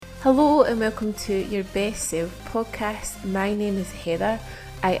Hello and welcome to Your Best Self podcast. My name is Heather.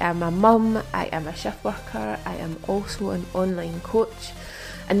 I am a mum, I am a shift worker, I am also an online coach,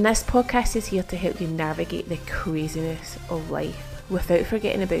 and this podcast is here to help you navigate the craziness of life without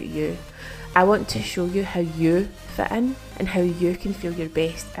forgetting about you. I want to show you how you fit in and how you can feel your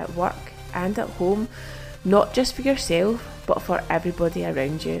best at work and at home, not just for yourself but for everybody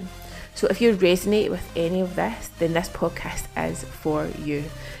around you. So if you resonate with any of this, then this podcast is for you.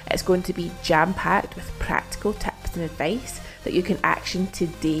 It's going to be jam-packed with practical tips and advice that you can action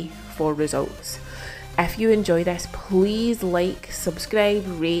today for results. If you enjoy this, please like, subscribe,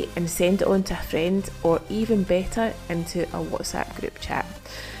 rate and send it on to a friend, or even better, into a WhatsApp group chat.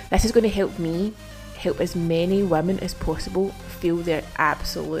 This is going to help me help as many women as possible feel their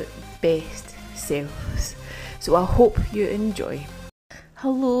absolute best selves. So I hope you enjoy.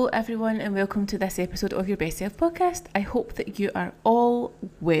 Hello everyone and welcome to this episode of Your Best Self podcast. I hope that you are all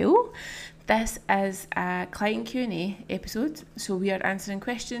well. This is a client Q&A episode, so we are answering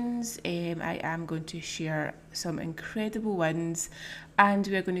questions. I am going to share some incredible wins, and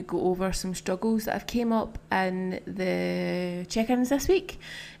we are going to go over some struggles that have came up in the check-ins this week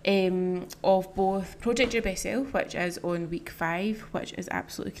of both Project Your Best Self, which is on week 5, which is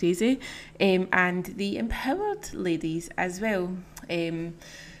absolutely crazy, and the Empowered ladies as well.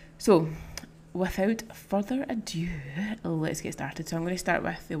 So without further ado, let's get started. So I'm going to start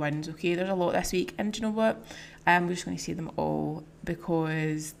with the wins, okay? There's a lot this week, and do you know what? I'm just going to say them all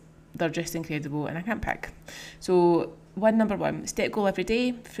because they're just incredible and I can't pick. So win number 1, step goal every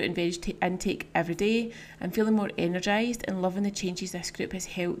day, fruit and veg intake every day. I'm feeling more energised and loving the changes this group has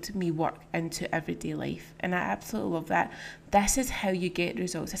helped me work into everyday life, and I absolutely love that. This is how you get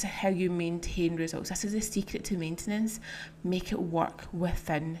results. This is how you maintain results. This is the secret to maintenance. Make it work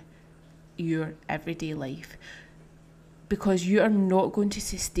within your everyday life, because you are not going to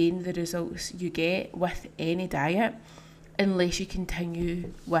sustain the results you get with any diet unless you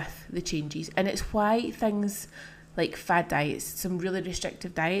continue with the changes. And it's why things like fad diets, some really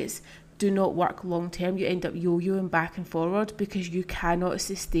restrictive diets, do not work long term. You end up yo-yoing back and forward because you cannot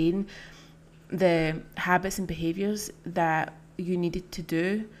sustain the habits and behaviours that you needed to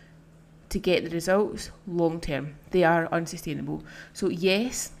do to get the results long term. They are unsustainable. So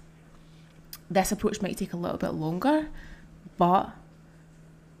yes, this approach might take a little bit longer, but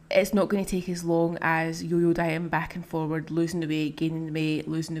it's not going to take as long as yo-yo dieting back and forward, losing the weight, gaining the weight,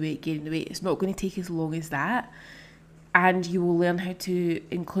 losing the weight, gaining the weight. It's not going to take as long as that. And you will learn how to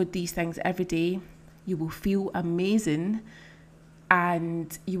include these things every day. You will feel amazing,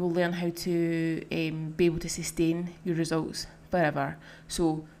 and you will learn how to be able to sustain your results forever.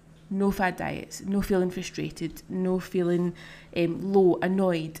 So no fad diets, no feeling frustrated, no feeling low,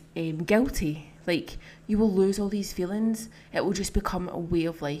 annoyed, guilty. Like, you will lose all these feelings. It will just become a way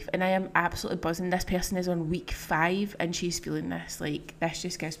of life. And I am absolutely buzzing. This person is on week 5 and she's feeling this. Like, this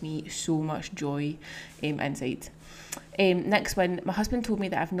just gives me so much joy inside. Next one, my husband told me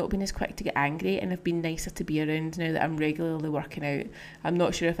that I've not been as quick to get angry and I've been nicer to be around now that I'm regularly working out. I'm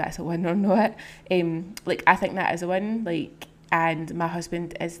not sure if that's a win or not. I think that is a win. And my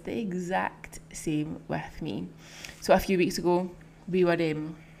husband is the exact same with me. So a few weeks ago, we were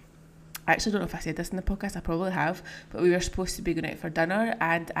I actually don't know if I said this in the podcast, I probably have, but we were supposed to be going out for dinner,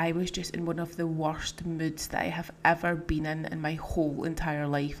 and I was just in one of the worst moods that I have ever been in my whole entire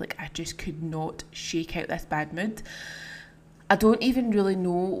life. Like, I just could not shake out this bad mood. I don't even really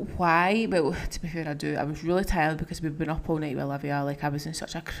know why. Well, to be fair, I do. I was really tired because we've been up all night with Olivia. Like, I was in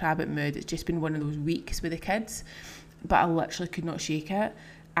such a crabbit mood. It's just been one of those weeks with the kids, but I literally could not shake it.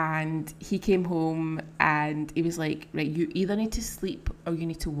 And he came home and he was like, right, you either need to sleep or you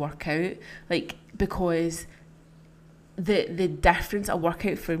need to work out, like, because the difference a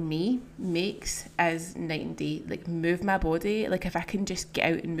workout for me makes is night and day. Like, move my body, like, if I can just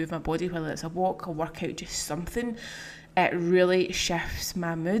get out and move my body, whether it's a walk, a workout, just something, it really shifts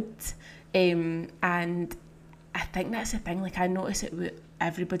my mood. And I think that's the thing. Like, I notice it with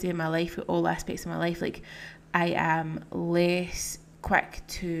everybody in my life, with all aspects of my life. Like, I am less quick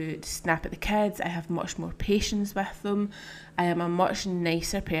to snap at the kids. I have much more patience with them. I am a much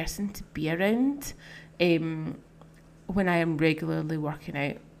nicer person to be around when I am regularly working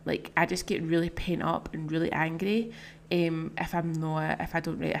out. Like, I just get really pent up and really angry if I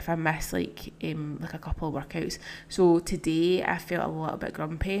miss like a couple of workouts. So today I felt a little bit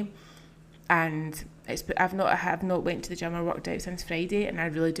grumpy, and I have not went to the gym or worked out since Friday, and I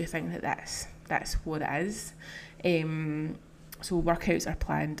really do think that that's what it is. So workouts are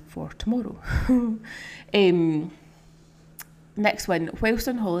planned for tomorrow. Next one, whilst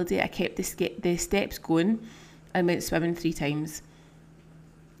on holiday, I kept the steps going and went swimming 3 times.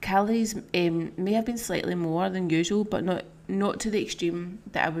 calories may have been slightly more than usual, but not to the extreme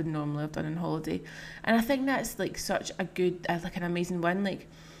that I would normally have done on holiday. And I think that's like such a good, like an amazing one. Like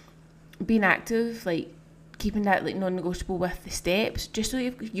being active, like keeping that like non-negotiable with the steps, just so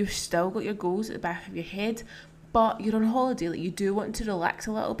you've still got your goals at the back of your head, but you're on holiday. Like you do want to relax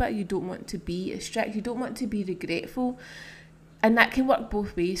a little bit. You don't want to be strict. You don't want to be regretful, and that can work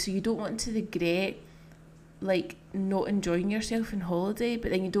both ways. So you don't want to regret like not enjoying yourself on holiday, but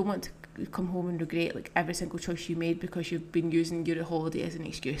then you don't want to come home and regret like every single choice you made because you've been using your holiday as an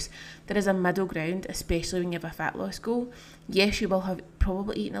excuse. There is a middle ground, especially when you have a fat loss goal. Yes, you will have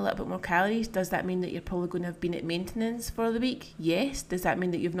probably eaten a little bit more calories. Does that mean that you're probably going to have been at maintenance for the week? Yes. Does that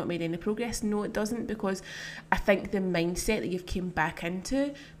mean that you've not made any progress? No, it doesn't, because I think the mindset that you've came back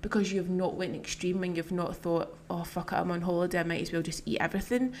into, because you've not went extreme and you've not thought, oh fuck it, I'm on holiday, I might as well just eat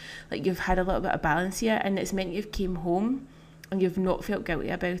everything. Like you've had a little bit of balance here, and it's meant you've came home and you've not felt guilty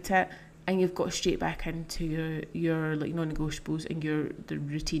about it, and you've got straight back into your like non-negotiables and the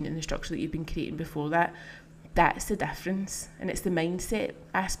routine and the structure that you've been creating before that. That's the difference, and it's the mindset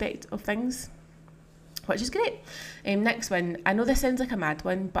aspect of things, which is great. Next one, I know this sounds like a mad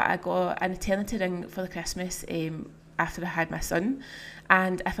one, but I got an eternity ring for the Christmas after I had my son,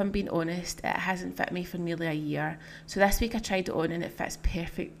 and if I'm being honest, it hasn't fit me for nearly a year. So this week I tried it on and it fits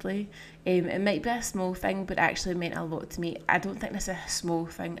perfectly. It might be a small thing, but it actually meant a lot to me. I don't think this is a small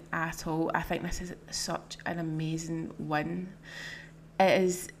thing at all. I think this is such an amazing one. It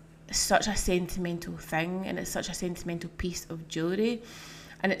is such a sentimental thing, and it's such a sentimental piece of jewellery,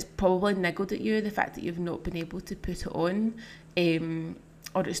 and it's probably niggled at you, the fact that you've not been able to put it on,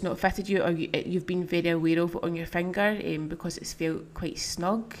 or it's not fitted you, or you've been very aware of it on your finger because it's felt quite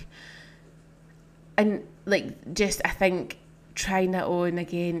snug. And like, just I think trying it on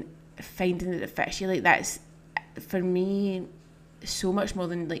again, finding that it fits you, like that's for me so much more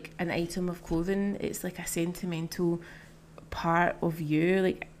than like an item of clothing. It's like a sentimental part of you.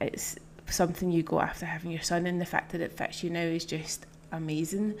 Like it's something you got after having your son, and the fact that it fits you now is just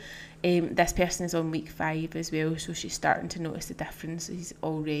amazing. This person is on week 5 as well, so she's starting to notice the differences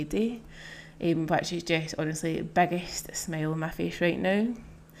already, which is just honestly the biggest smile on my face right now.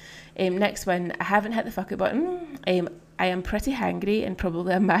 Next one, I haven't hit the fuck it button. I am pretty hangry and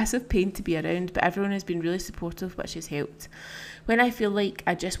probably a massive pain to be around, but everyone has been really supportive, which has helped. When I feel like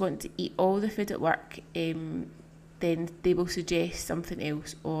I just want to eat all the food at work, then they will suggest something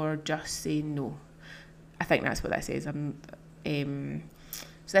else or just say no. I think that's what that says.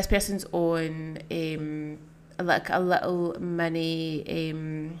 So this person's on like a little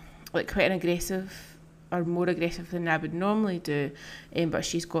mini, like quite an aggressive, or more aggressive than I would normally do, but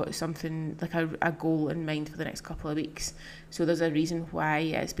she's got something like a goal in mind for the next couple of weeks. So there's a reason why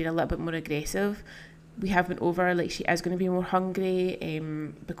it's been a little bit more aggressive. We have been over, like she is going to be more hungry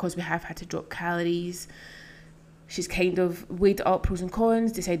because we have had to drop calories. She's kind of weighed up pros and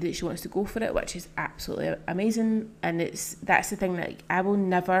cons, decided that she wants to go for it, which is absolutely amazing. And that's the thing, that like, I will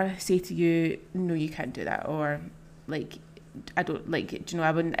never say to you, no, you can't do that, or like, I don't like, do you know,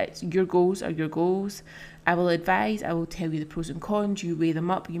 I wouldn't. It's your goals are your goals. I will advise, I will tell you the pros and cons, you weigh them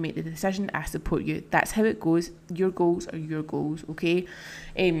up, you make the decision, I support you. That's how it goes. Your goals are your goals, okay?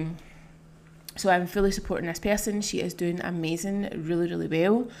 So I'm fully supporting this person. She is doing amazing, really, really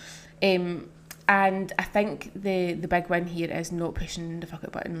well. And I think the big win here is not pushing the fuck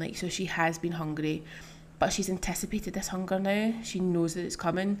it button. Like, so she has been hungry, but she's anticipated this hunger now. She knows that it's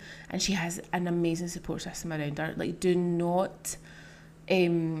coming, and she has an amazing support system around her. Like, do not, what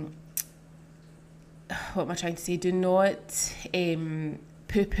am I trying to say? Do not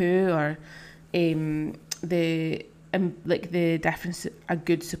poo-poo or the difference a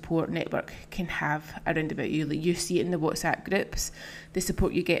good support network can have around about you. Like, you see it in the WhatsApp groups, the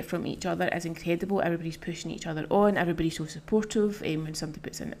support you get from each other is incredible. Everybody's pushing each other on, everybody's so supportive. When somebody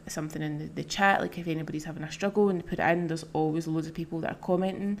puts in something in the chat, like if anybody's having a struggle and they put it in, there's always loads of people that are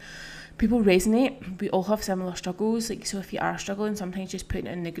commenting. People resonate. We all have similar struggles. Like, so if you are struggling, sometimes just putting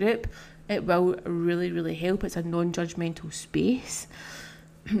it in the group, it will really, really help. It's a non-judgmental space.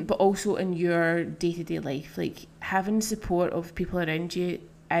 But also in your day-to-day life, like having support of people around you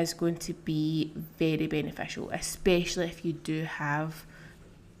is going to be very beneficial, especially if you do have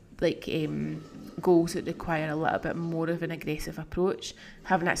like goals that require a little bit more of an aggressive approach.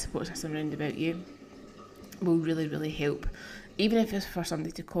 Having that support system around about you will really, really help. Even if it's for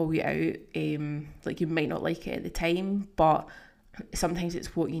somebody to call you out, like you might not like it at the time, but sometimes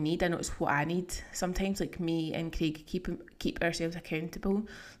it's what you need. I know it's what I need sometimes. Like, me and Craig keep ourselves accountable,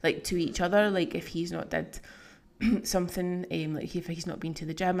 like to each other. Like, if he's not did something, like if he's not been to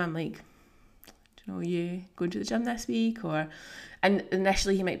the gym, I'm like, are you going to the gym this week? And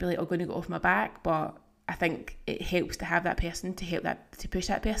initially he might be like, I'm going to go off my back, but I think it helps to have that person to push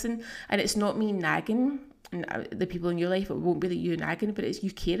that person. And it's not me nagging and the people in your life. It won't be that you're nagging, but it's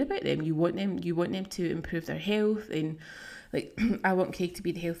you care about them. You want them to improve their health, and like I want Craig to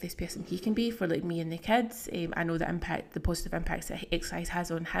be the healthiest person he can be for like me and the kids. I know the positive impacts that exercise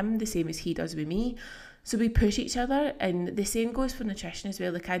has on him, the same as he does with me. So we push each other, and the same goes for nutrition as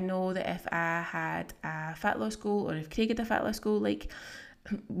well. Like I know that if I had a fat loss goal, or if Craig had a fat loss goal, like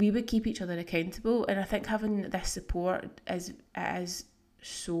we would keep each other accountable. And I think having this support is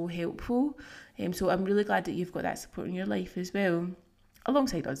so helpful. So I'm really glad that you've got that support in your life as well,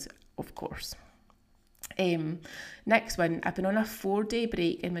 alongside us, of course. Next one, I've been on a 4-day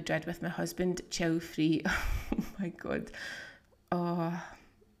break in Madrid with my husband, chill free. Oh my god. Oh,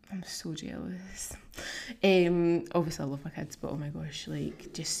 I'm so jealous. Obviously I love my kids, but oh my gosh,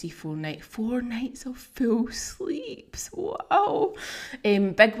 like just see 4 nights of full sleeps. Wow.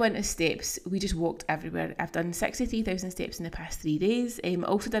 Big one is steps. We just walked everywhere. I've done 63,000 steps in the past 3 days.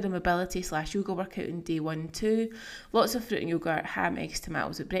 Also did a mobility/yoga workout in day 1 too. Lots of fruit and yogurt, ham, eggs,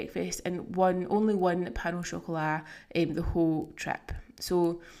 tomatoes at breakfast, and only one pain au chocolat the whole trip.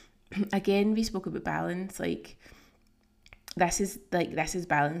 So again, we spoke about balance. Like this is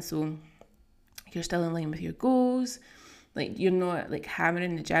balance. So you're still in line with your goals. Like you're not like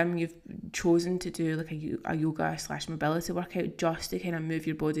hammering the gym. You've chosen to do like a yoga/mobility workout just to kind of move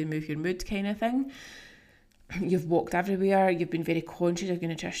your body, move your mood kind of thing. You've walked everywhere. You've been very conscious of your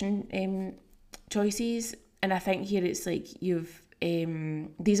nutrition choices. And I think here it's like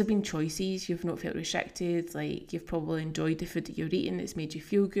these have been choices. You've not felt restricted. Like you've probably enjoyed the food that you're eating. It's made you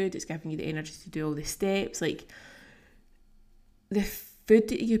feel good. It's giving you the energy to do all the steps. Like the food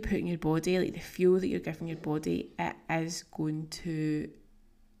that you put in your body, like the fuel that you're giving your body, it is going to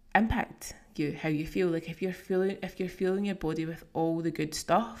impact you, how you feel. Like if you're fueling your body with all the good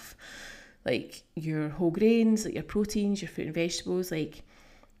stuff, like your whole grains, like your proteins, your fruit and vegetables, like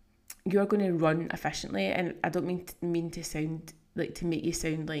you're going to run efficiently. And I don't mean to sound like to make you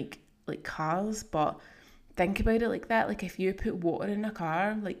sound like cars, but think about it like that. Like if you put water in a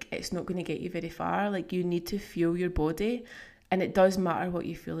car, like it's not going to get you very far. Like you need to fuel your body. And it does matter what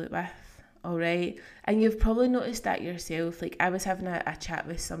you fuel it with, all right? And you've probably noticed that yourself. Like I was having a chat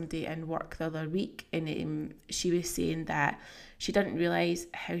with somebody in work the other week, and she was saying that she didn't realise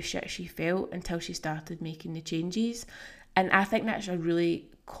how shit she felt until she started making the changes. And I think that's a really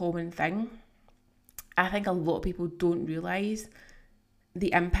common thing. I think a lot of people don't realise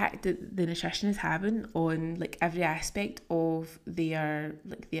the impact that the nutrition is having on like every aspect of their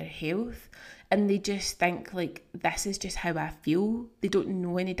health, and they just think like this is just how I feel. They don't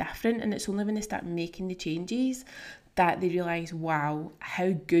know any different, and it's only when they start making the changes that they realise, wow,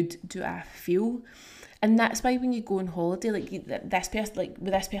 how good do I feel? And that's why when you go on holiday, like this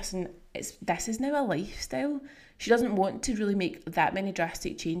person, this is now a lifestyle. She doesn't want to really make that many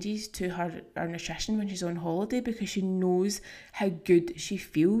drastic changes to her nutrition when she's on holiday, because she knows how good she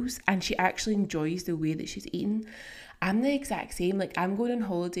feels and she actually enjoys the way that she's eating. I'm the exact same. Like I'm going on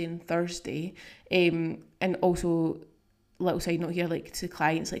holiday on Thursday, and also, little side note here, like to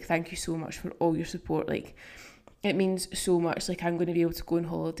clients, like thank you so much for all your support. Like it means so much. Like I'm going to be able to go on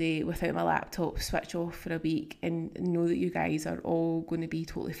holiday without my laptop, switch off for a week, and know that you guys are all going to be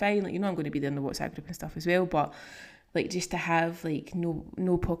totally fine. Like, you know, I'm going to be there in the WhatsApp group and stuff as well, but like just to have like no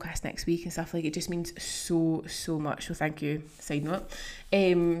podcast next week and stuff, like it just means so much. So thank you. Side note.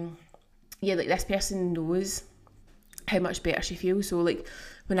 Yeah, like this person knows how much better she feels. So like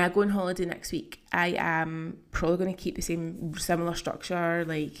when I go on holiday next week, I am probably going to keep the similar structure.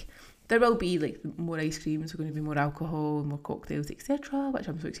 Like there will be like more ice creams, there's going to be more alcohol, more cocktails, etc., which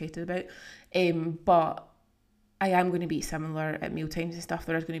I'm so excited about. But I am going to be similar at meal times and stuff.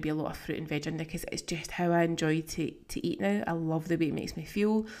 There is going to be a lot of fruit and veg in there because it's just how I enjoy to eat now. I love the way it makes me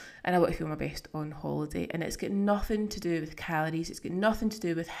feel, and I want to feel my best on holiday. And it's got nothing to do with calories. It's got nothing to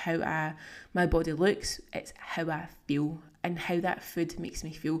do with how my body looks. It's how I feel and how that food makes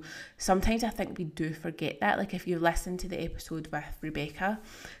me feel. Sometimes I think we do forget that. Like if you listen to the episode with Rebecca,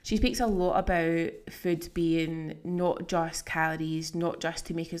 she speaks a lot about food being not just calories, not just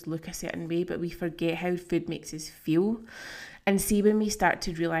to make us look a certain way, but we forget how food makes us feel. And see, when we start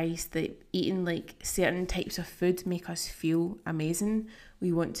to realise that eating like certain types of food make us feel amazing,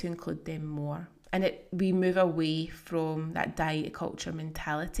 we want to include them more. And we move away from that diet culture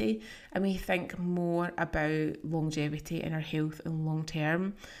mentality, and we think more about longevity and our health and long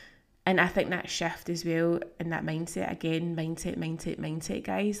term. And I think that shift as well, and that mindset, again, mindset,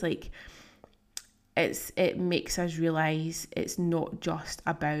 guys, like it makes us realise it's not just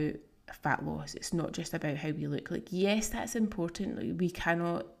about fat loss. It's not just about how we look. Like, yes, that's important. Like, we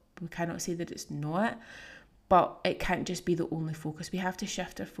cannot say that it's not, but it can't just be the only focus. We have to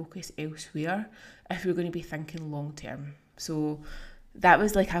shift our focus elsewhere if we're going to be thinking long term. So that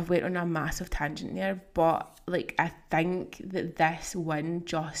was like, I went on a massive tangent there, but like, I think that this win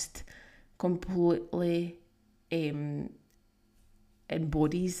just completely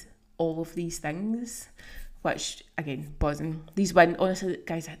embodies all of these things, which, again, buzzing. These wins, honestly,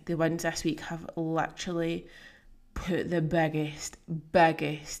 guys, the wins this week have literally put the biggest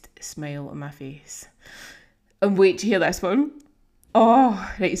smile on my face. And wait to hear this one.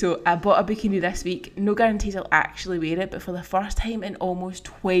 Oh, right, so I bought a bikini this week. No guarantees I'll actually wear it, but for the first time in almost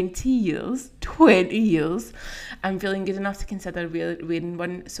 20 years, I'm feeling good enough to consider wearing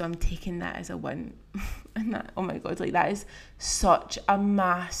one, so I'm taking that as a win. And that, oh my God, like, that is such a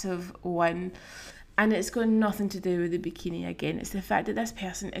massive win. And it's got nothing to do with the bikini again. It's the fact that this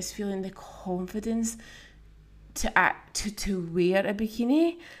person is feeling the confidence to wear a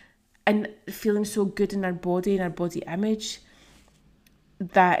bikini and feeling so good in our body and our body image.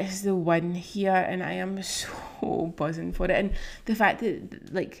 That is the win here, and I am so buzzing for it. And the fact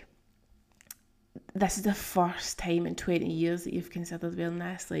that, like, this is the first time in 20 years that you've considered wearing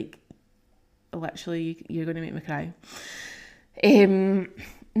this, like, literally, you're going to make me cry.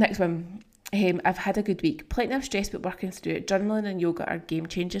 Next one. I've had a good week. Plenty of stress, but working through it. Journaling and yoga are game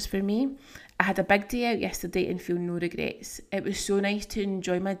changers for me. I had a big day out yesterday and feel no regrets. It was so nice to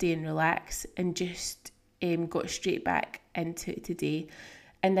enjoy my day and relax, and just got straight back into it today.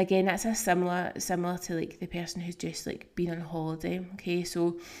 And again, that's a similar to like the person who's just like been on holiday. Okay,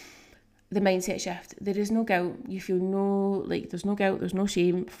 so the mindset shift. There is no guilt. You feel there's no guilt, there's no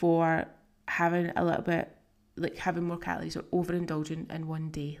shame for having a little bit, like having more calories or overindulging in one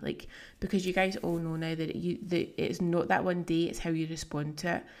day. Like, because you guys all know now that it's not that one day, it's how you respond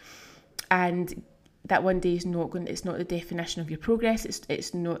to it. And that one day is it's not the definition of your progress,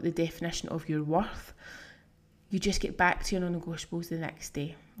 it's not the definition of your worth. You just get back to your non-negotiables the next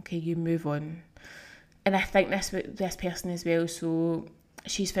day. Okay, you move on. And I think this person as well, so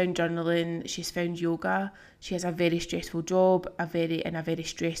she's found journaling, she's found yoga, she has a very stressful job, in a very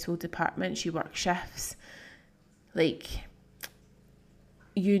stressful department, she works shifts. Like,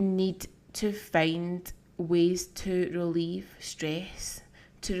 you need to find ways to relieve stress,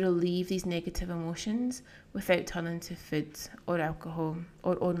 to relieve these negative emotions without turning to food or alcohol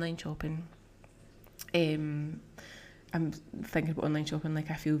or online shopping. I'm thinking about online shopping,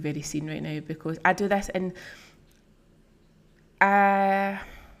 like, I feel very seen right now because I do this, and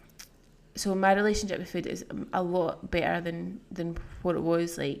so my relationship with food is a lot better than what it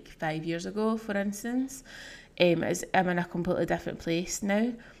was like 5 years ago, for instance. I'm in a completely different place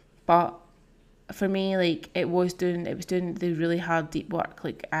now, but for me, like, it was doing the really hard deep work.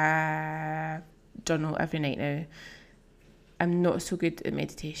 Like, I journal every night now. I'm not so good at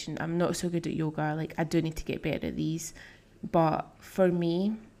meditation. I'm not so good at yoga. Like, I do need to get better at these. But for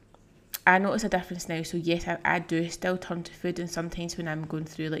me, I notice a difference now. So yes, I do still turn to food, and sometimes when I'm going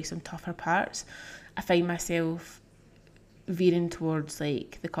through like some tougher parts, I find myself veering towards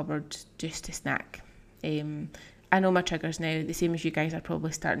like the cupboard just to snack. I know my triggers now, the same as you guys are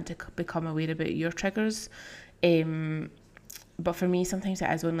probably starting to become aware about your triggers. But for me, sometimes it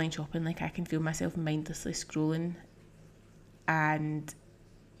is online shopping. Like, I can feel myself mindlessly scrolling, and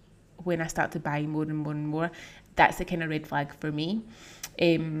when I start to buy more and more and more, that's the kind of red flag for me.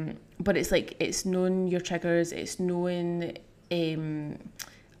 But it's like, it's knowing your triggers, it's knowing,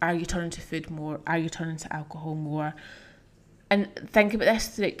 are you turning to food more, are you turning to alcohol more, and think about this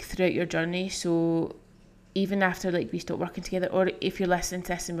throughout your journey. So even after like we stop working together, or if you're listening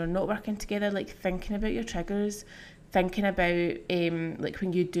to this and we're not working together, like, thinking about your triggers, thinking about like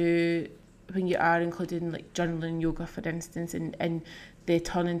when you are including like journaling, yoga, for instance, and the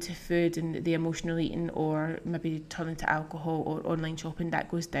turning to food and the emotional eating, or maybe turning to alcohol or online shopping, that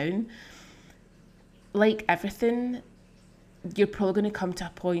goes down. Like everything, you're probably going to come to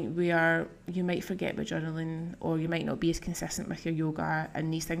a point where you might forget about journaling, or you might not be as consistent with your yoga,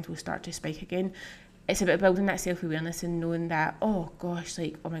 and these things will start to spike again. It's about building that self-awareness and knowing that, oh gosh,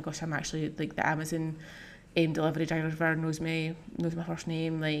 like, oh my gosh, I'm actually like the Amazon delivery driver knows my first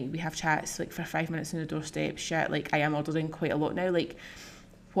name. Like, we have chats like for 5 minutes on the doorstep. Shit, like, I am ordering quite a lot now. Like,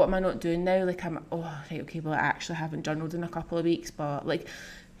 what am I not doing now? Like, I'm right, okay, well, I actually haven't journaled in a couple of weeks, but like,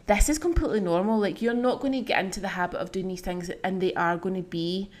 this is completely normal. Like, you're not going to get into the habit of doing these things, and they are going to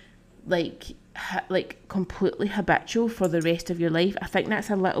be like completely habitual for the rest of your life. I think that's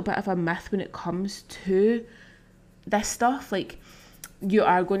a little bit of a myth when it comes to this stuff. Like, you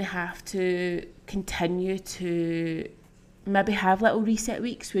are going to have to continue to maybe have little reset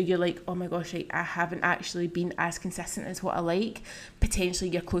weeks where you're like, oh my gosh, right, I haven't actually been as consistent as what I like. Potentially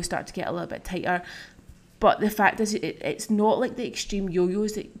your clothes start to get a little bit tighter. But the fact is, it's not like the extreme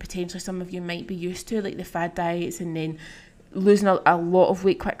yo-yos that potentially some of you might be used to, like the fad diets and then losing a lot of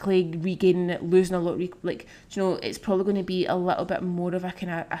weight quickly, regaining it, losing a lot, like, you know, it's probably going to be a little bit more of a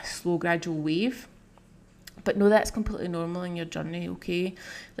kind of a slow, gradual wave. But no, that's completely normal in your journey, okay?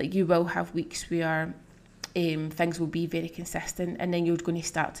 Like, you will have weeks where things will be very consistent, and then you're going to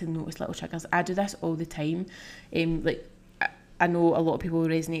start to notice little triggers. I do this all the time. Like, I know a lot of people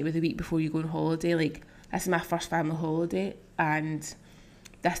resonate with the week before you go on holiday. Like, this is my first family holiday, and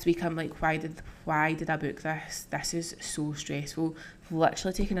this week I'm like, why did I book this? This is so stressful. I've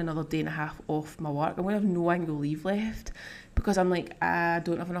literally taken another day and a half off my work. I'm going to have no annual leave left because I'm like, I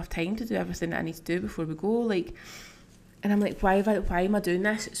don't have enough time to do everything that I need to do before we go. Like, and I'm like, why am I doing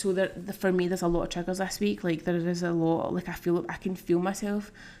this? So for me, there's a lot of triggers this week. Like, there is a lot, like, I can feel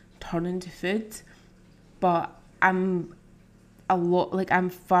myself turning to food, but I'm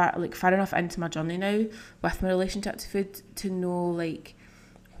far enough into my journey now with my relationship to food to know, like,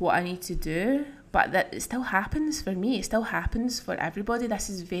 what I need to do. But that it still happens for me. It still happens for everybody. This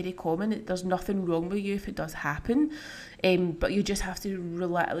is very common. There's nothing wrong with you if it does happen. But you just have to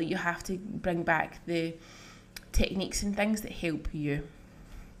you have to bring back the techniques and things that help you.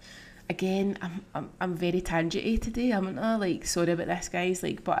 Again, I'm very tangenty today. I'm sorry about this, guys.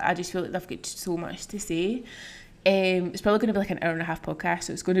 Like, but I just feel like I've got so much to say. It's probably going to be like an hour and a half podcast,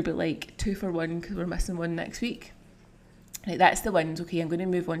 so it's going to be like 2 for 1 because we're missing one next week. Right, that's the wins. Okay, I'm going to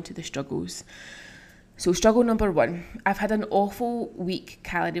move on to the struggles. So struggle number 1, I've had an awful week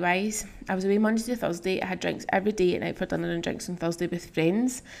calorie wise. I was away Monday to Thursday. I had drinks every day and out for dinner and drinks on Thursday with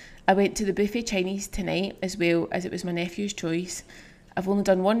friends. I went to the buffet Chinese tonight as well, as it was my nephew's choice. I've only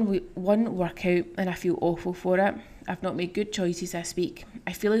done one workout and I feel awful for it. I've not made good choices this week.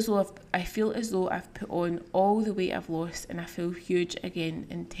 I feel as though I've put on all the weight I've lost and I feel huge again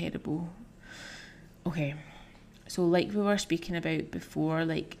and terrible. Okay, so like we were speaking about before,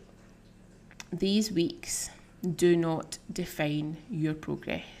 like, these weeks do not define your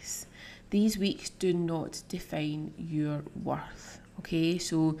progress. These weeks do not define your worth. Okay,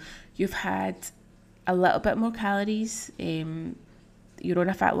 so you've had a little bit more calories. You're on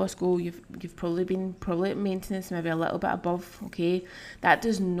a fat loss goal. You've probably been at maintenance, maybe a little bit above. Okay, that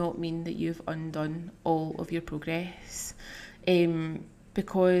does not mean that you've undone all of your progress.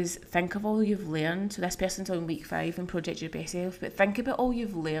 Because think of all you've learned. So this person's on week 5 and project your best self, but think about all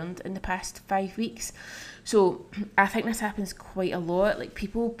you've learned in the past 5 weeks. So I think this happens quite a lot. Like,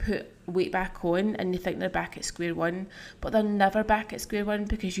 people put weight back on and they think they're back at square one, but they're never back at square one,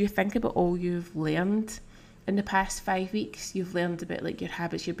 because you think about all you've learned in the past 5 weeks. You've learned about, like, your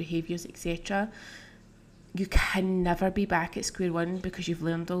habits, your behaviours, etc. You can never be back at square one because you've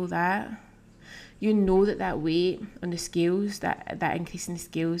learned all that. You know that weight on the scales, that increase in the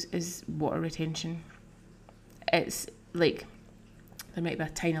scales is water retention. It's like, there might be a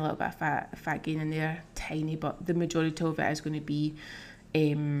tiny little bit of fat gain in there, tiny, but the majority of it is going to be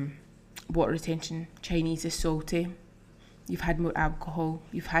water retention. Chinese is salty. You've had more alcohol.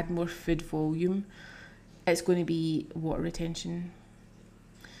 You've had more food volume. It's going to be water retention.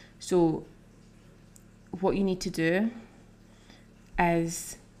 So what you need to do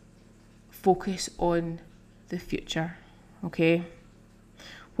is focus on the future, okay?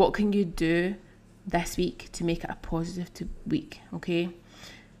 What can you do this week to make it a positive week, okay?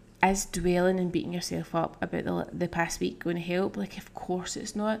 Is dwelling and beating yourself up about the past week going to help? Like, of course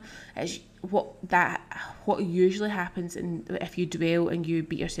it's not. It's what usually happens if you dwell and you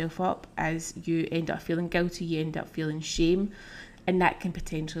beat yourself up is you end up feeling guilty, you end up feeling shame, and that can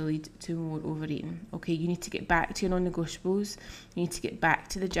potentially lead to more overeating. Okay, you need to get back to your non-negotiables. You need to get back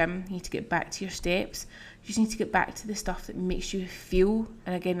to the gym. You need to get back to your steps. You just need to get back to the stuff that makes you feel.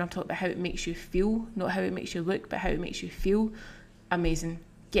 And again, I'm talking about how it makes you feel, not how it makes you look, but how it makes you feel amazing.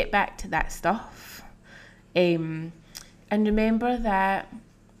 Get back to that stuff. And remember that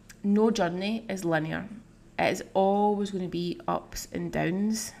no journey is linear. It is always going to be ups and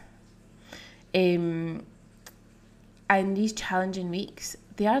downs. And these challenging weeks,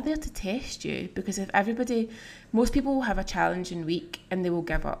 they are there to test you, because most people will have a challenging week and they will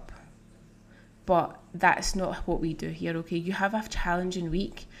give up. But that's not what we do here, okay? You have a challenging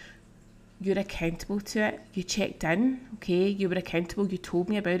week, you're accountable to it, you checked in, okay? You were accountable, you told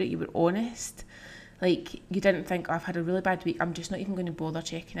me about it, you were honest. Like, you didn't think, oh, I've had a really bad week, I'm just not even going to bother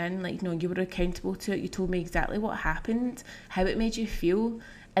checking in. Like, no, you were accountable to it, you told me exactly what happened, how it made you feel.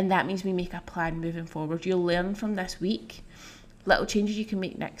 And that means we make a plan moving forward. You'll learn from this week. Little changes you can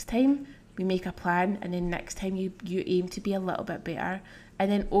make next time we make a plan, and then next time you aim to be a little bit better.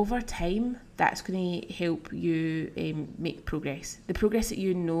 And then over time, that's going to help you make progress. The progress that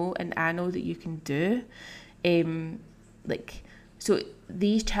you know and I know that you can do. So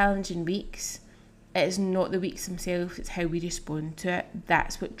these challenging weeks, it is not the weeks themselves, it's how we respond to it.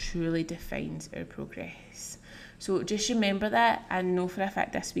 That's what truly defines our progress. So just remember that, and know for a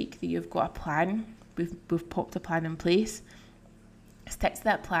fact this week that you've got a plan. We've popped a plan in place. Stick to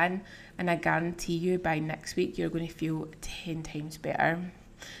that plan, and I guarantee you by next week you're going to feel 10 times better.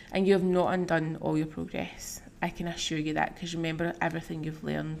 And you have not undone all your progress. I can assure you that, because remember everything you've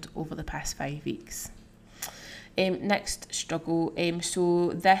learned over the past 5 weeks. Next struggle.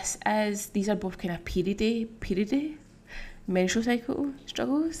 So these are both kind of periody menstrual cycle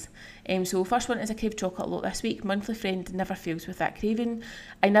struggles. So first one is I crave chocolate a lot this week. Monthly friend never fails with that craving.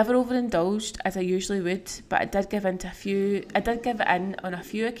 I never overindulged as I usually would, but I did give in on a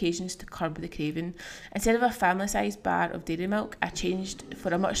few occasions to curb the craving. Instead of a family-sized bar of dairy milk, I changed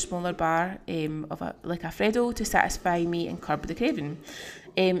for a much smaller bar of a Freddo to satisfy me and curb the craving.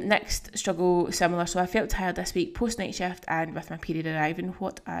 Next struggle, similar. So I felt tired this week post night shift and with my period arriving.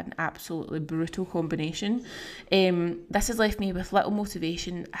 What an absolutely brutal combination. This has left me with little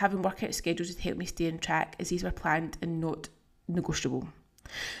motivation. Having workout schedules to help me stay on track, as these were planned and not negotiable.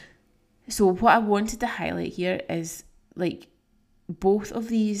 So what I wanted to highlight here is, like, both of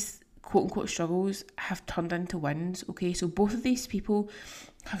these quote unquote struggles have turned into wins. Okay, so both of these people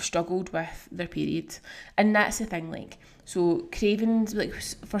have struggled with their period, and that's the thing. Like, so cravings, like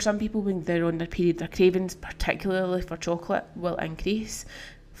for some people when they're on their period, their cravings, particularly for chocolate, will increase.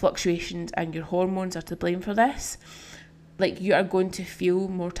 Fluctuations in your hormones are to blame for this. Like, you are going to feel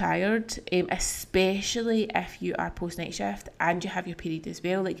more tired, especially if you are post night shift and you have your period as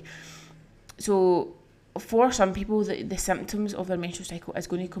well. Like, so for some people, the symptoms of their menstrual cycle is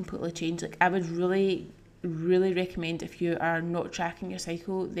going to completely change. Like, I would really recommend, if you are not tracking your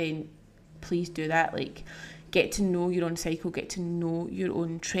cycle, then please do that. Like, get to know your own cycle, get to know your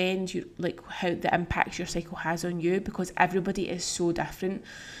own trends, like how the impacts your cycle has on you, because everybody is so different.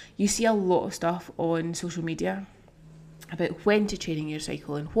 You see a lot of stuff on social media about when to train in your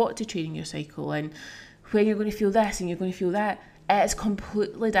cycle and what to train in your cycle and when you're going to feel this and you're going to feel that. It's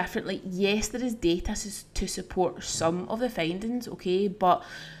completely different. Like, yes, there is data to support some of the findings, okay, but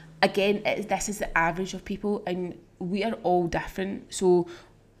again, this is the average of people, and we are all different. So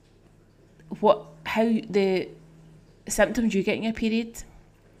how the symptoms you get in your period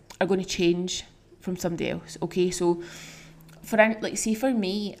are going to change from somebody else, okay? So for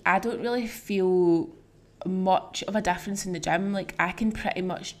me, I don't really feel much of a difference in the gym. Like, I can pretty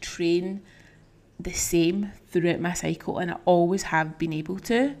much train the same throughout my cycle, and I always have been able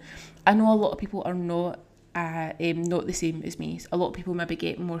to. I know a lot of people are not the same as me. A lot of people maybe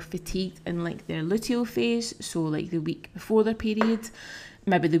get more fatigued in like their luteal phase, so like the week before their period,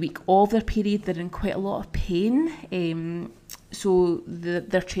 maybe the week of their period, they're in quite a lot of pain, so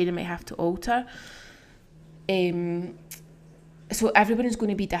their training might have to alter. So everyone is going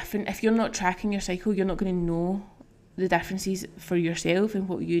to be different. If you're not tracking your cycle, you're not going to know the differences for yourself and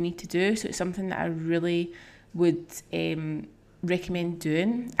what you need to do. So it's something that I really would recommend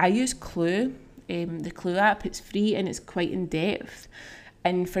doing. I use Clue, the Clue app. It's free and it's quite in depth,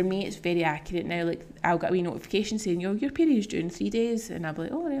 and for me it's very accurate now. Like, I'll get a wee notification saying, your period is due in 3 days, and I'll be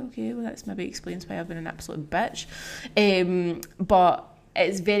like, oh right, okay, well that's maybe explains why I've been an absolute bitch. But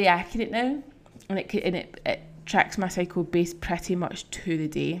it's very accurate now, and it tracks my cycle based pretty much to the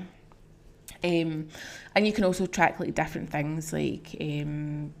day. And you can also track like different things like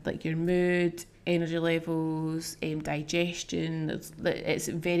your mood, energy levels, digestion. It's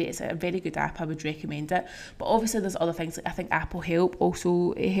a very good app. I would recommend it. But obviously there's other things. Like, I think Apple Help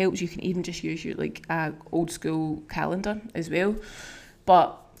also, it helps. You can even just use your old school calendar as well.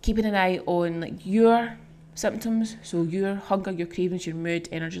 But keeping an eye on like your symptoms, so your hunger, your cravings, your mood,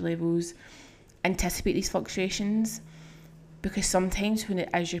 energy levels. Anticipate these fluctuations, because sometimes when it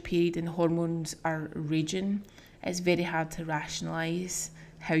is your period and the hormones are raging, it's very hard to rationalise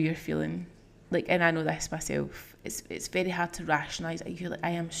how you're feeling. Like, and I know this myself, it's very hard to rationalise. You feel like,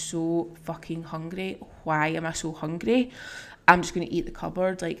 I am so fucking hungry. Why am I so hungry? I'm just going to eat the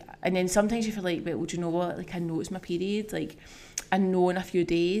cupboard. Like, and then sometimes you feel like, well, do you know what? Like, I know it's my period. Like, I know in a few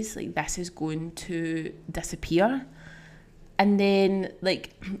days, like, this is going to disappear. And then,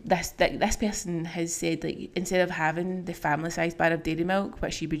 like, this person has said, like, instead of having the family-sized bar of dairy milk,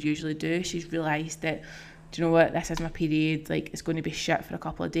 which she would usually do, she's realised that, do you know what, this is my period, like, it's going to be shit for a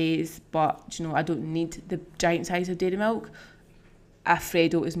couple of days, but, do you know, I don't need the giant size of dairy milk. A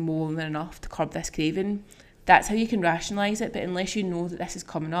Freddo is more than enough to curb this craving. That's how you can rationalise it. But unless you know that this is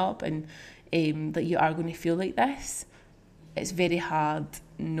coming up and that you are going to feel like this, it's very hard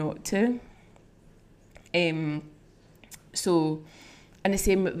not to. So, and the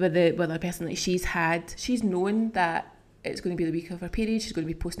same with the other person, like she's known that it's going to be the week of her period, she's going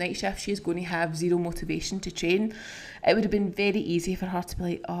to be post night shift, she's going to have zero motivation to train. It would have been very easy for her to be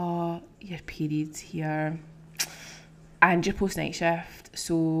like, oh, your period's here and your post night shift,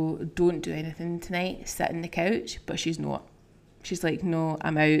 so don't do anything tonight, sit on the couch. But she's not. She's like, no,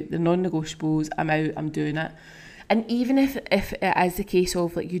 I'm out, the non-negotiables, I'm out, I'm doing it. And even if it is the case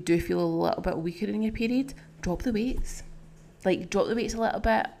of like you do feel a little bit weaker in your period, drop the weights. Like, drop the weights a little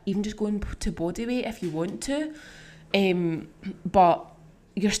bit, even just going to body weight if you want to. But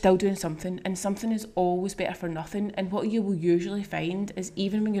you're still doing something, and something is always better for nothing. And what you will usually find is,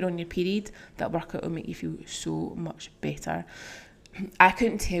 even when you're on your period, that workout will make you feel so much better. I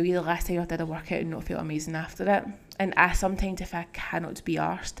couldn't tell you the last time I did a workout and not feel amazing after it. And sometimes if I cannot be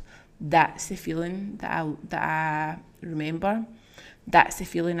arsed, that's the feeling that I remember. That's the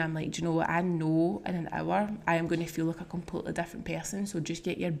feeling I'm like, do you know what, I know in an hour I am going to feel like a completely different person, so just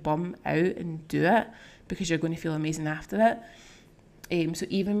get your bum out and do it, because you're going to feel amazing after it. So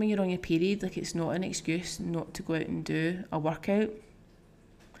even when you're on your period, like, it's not an excuse not to go out and do a workout.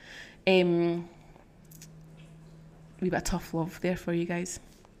 We got a tough love there for you guys.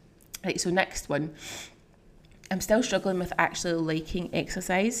 Right, so next one. I'm still struggling with actually liking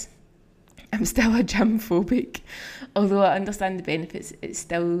exercise. I'm still a gym phobic. Although I understand the benefits, it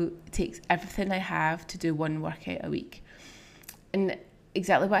still takes everything I have to do one workout a week. And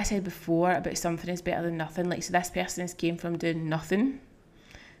exactly what I said before about something is better than nothing. Like, so this person has came from doing nothing.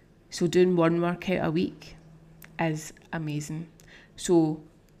 So doing one workout a week is amazing. So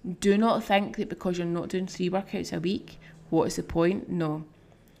do not think that because you're not doing 3 workouts a week, what is the point? No.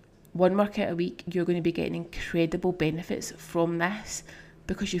 1 workout a week, you're going to be getting incredible benefits from this,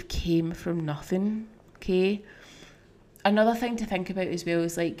 because you've came from nothing, okay? Another thing to think about as well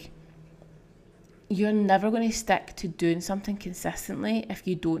is, like, you're never going to stick to doing something consistently if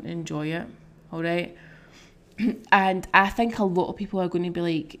you don't enjoy it, all right? And I think a lot of people are going to be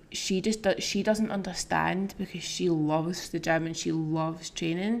like, she doesn't understand because she loves the gym and she loves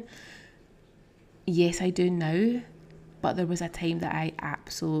training. Yes, I do now, but there was a time that I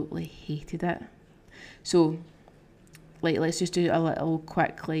absolutely hated it. So, like, let's just do a little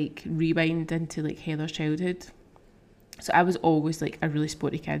quick, like, rewind into, like, Heather's childhood. So I was always, like, a really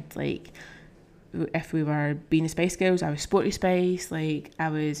sporty kid. Like, if we were being the Spice Girls, I was Sporty Spice. Like, I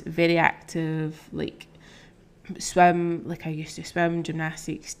was very active, like, swim, like, I used to swim,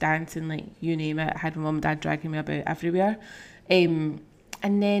 gymnastics, dancing, like, you name it. I had my mum and dad dragging me about everywhere. And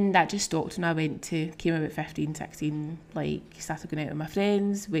then that just stopped when I came about 15, 16, like, started going out with my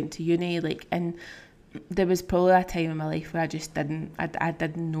friends, went to uni, like, and there was probably a time in my life where I just I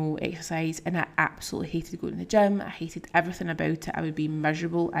did no exercise, and I absolutely hated going to the gym. I hated everything about it. I would be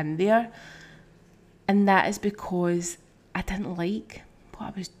miserable in there. And that is because I didn't like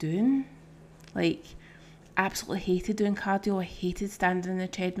what I was doing. Like, absolutely hated doing cardio. I hated standing in the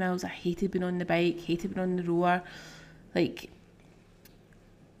treadmills. I hated being on the bike, hated being on the rower. Like,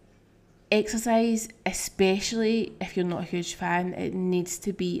 exercise, especially if you're not a huge fan, it needs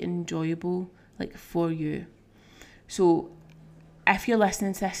to be enjoyable, like, for you. So if you're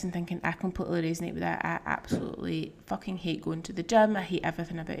listening to this and thinking, I completely resonate with that, I absolutely fucking hate going to the gym, I hate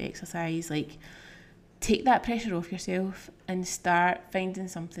everything about exercise, like, take that pressure off yourself and start finding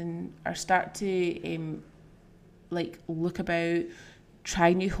something, or start to like, look about,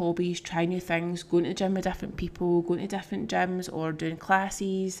 try new hobbies, try new things, going to the gym with different people, going to different gyms, or doing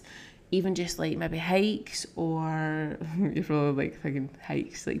classes, even just, like, maybe hikes, or you're probably, like, thinking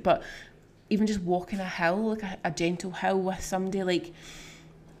hikes, like, but even just walking a hill, like a gentle hill with somebody. Like,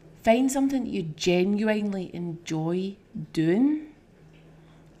 find something that you genuinely enjoy doing,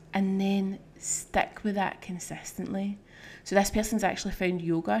 and then stick with that consistently. So this person's actually found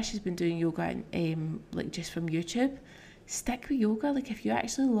yoga. She's been doing yoga, like, just from YouTube. Stick with yoga. Like, if you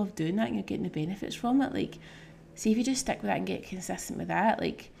actually love doing that and you're getting the benefits from it, like, see if you just stick with that and get consistent with that.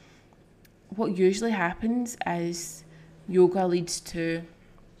 Like, what usually happens is yoga leads to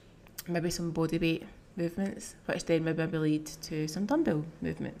maybe some body weight movements, which then maybe lead to some dumbbell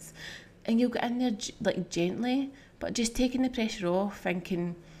movements. And you'll get in there, like, gently, but just taking the pressure off,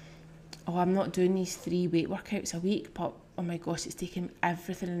 thinking, oh, I'm not doing these 3 weight workouts a week, but oh my gosh, it's taking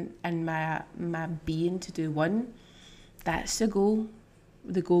everything in my being to do one. That's the goal.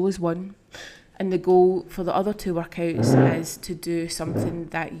 The goal is 1. And the goal for the other 2 workouts is to do something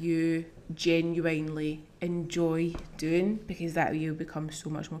that you genuinely enjoy doing, because that way you'll become so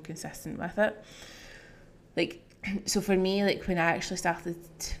much more consistent with it. like, so for me, like when I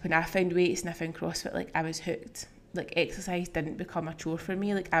found weights and I found CrossFit, like I was hooked. Like exercise didn't become a chore for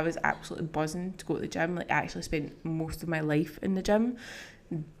me. Like I was absolutely buzzing to go to the gym. Like I actually spent most of my life in the gym.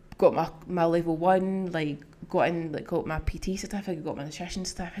 Got my level 1, like got my PT certificate, got my nutrition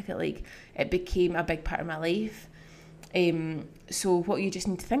certificate. Like it became a big part of my life. So what you just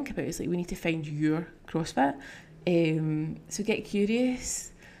need to think about is like we need to find your CrossFit. So get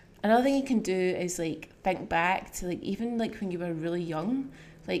curious. Another thing you can do is like think back to like even like when you were really young.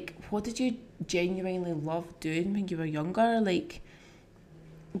 Like what did you genuinely love doing when you were younger? Like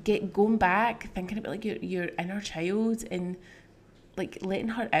going back, thinking about like your inner child and like letting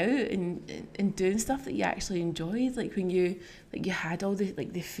her out and doing stuff that you actually enjoyed, like when you had all the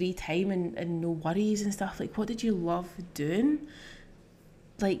like the free time and no worries and stuff. Like what did you love doing?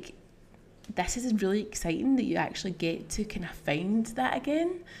 Like this is really exciting that you actually get to kind of find that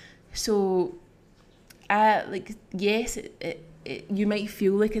again. So like yes, it you might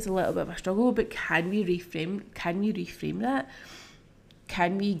feel like it's a little bit of a struggle, but can we reframe that?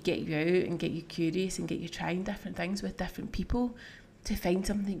 Can we get you out and get you curious and get you trying different things with different people to find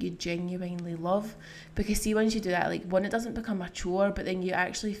something you genuinely love? Because see, once you do that, like one, it doesn't become a chore, but then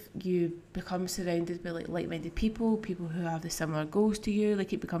you become surrounded by like like-minded people who have the similar goals to you.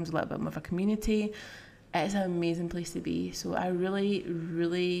 Like it becomes a little bit more of a community. It's an amazing place to be. So I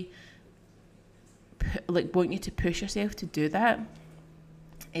really like want you to push yourself to do that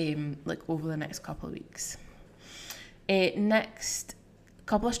like over the next couple of weeks. Next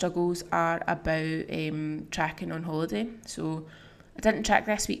couple of struggles are about tracking on holiday. So I didn't track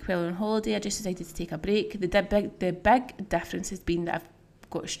this week while on holiday. I just decided to take a break. The big difference has been that I've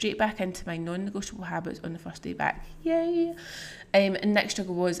got straight back into my non-negotiable habits on the first day back. Yay! And next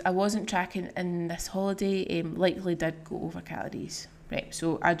struggle was I wasn't tracking in this holiday. Likely did go over calories. Right.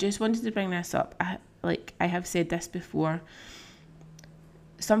 So I just wanted to bring this up. I have said this before.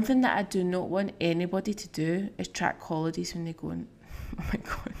 Something that I do not want anybody to do is track holidays when they go on. Oh my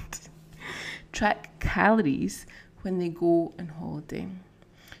God. Track calories when they go on holiday.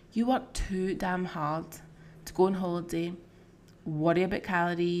 You work too damn hard to go on holiday, worry about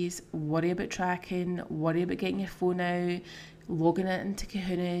calories, worry about tracking, worry about getting your phone out, logging it into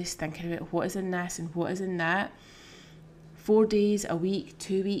Kahunas, thinking about what is in this and what is in that. 4 days, a week,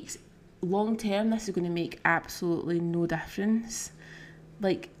 2 weeks, long term, this is going to make absolutely no difference.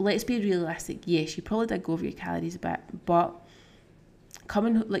 Like, let's be realistic. Yes, you probably did go over your calories a bit, but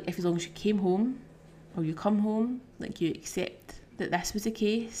like, as long as you came home or you come home, like you accept that this was the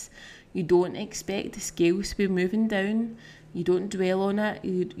case, you don't expect the scales to be moving down, you don't dwell on it,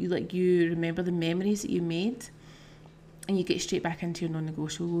 you remember the memories that you made, and you get straight back into your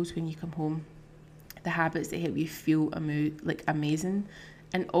non-negotiables when you come home. The habits that help you feel amazing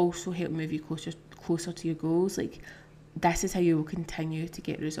and also help move you closer to your goals. Like, this is how you will continue to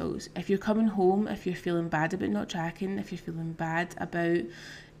get results. If you're coming home, if you're feeling bad about not tracking, if you're feeling bad about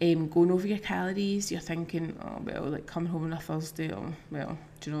going over your calories, you're thinking, oh, well, like coming home on a Thursday, oh, well,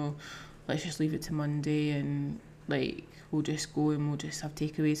 do you know, let's just leave it to Monday and like we'll just go and we'll just have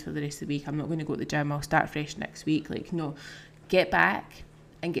takeaways for the rest of the week. I'm not going to go to the gym, I'll start fresh next week. Like, no, get back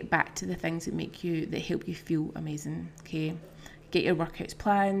to the things that help you feel amazing. Okay, get your workouts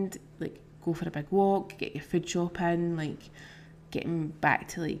planned, like go for a big walk, get your food shopping, like getting back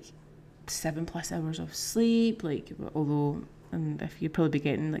to like 7+ hours of sleep, like, although, and if you'd probably be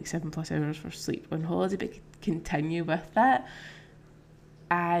getting like 7+ hours for sleep on holiday, but continue with that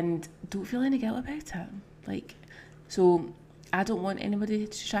and don't feel any guilt about it. Like, so I don't want anybody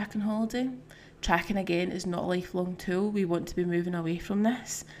to track on holiday. Tracking, again, is not a lifelong tool. We want to be moving away from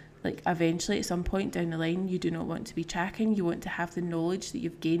this. Like, eventually, at some point down the line, you do not want to be tracking. You want to have the knowledge that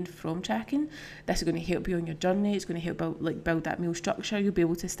you've gained from tracking. This is going to help you on your journey. It's going to help build that meal structure. You'll be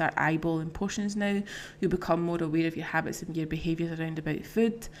able to start eyeballing portions now. You'll become more aware of your habits and your behaviours around about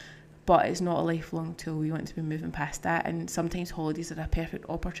food. But it's not a lifelong tool. We want to be moving past that. And sometimes holidays are a perfect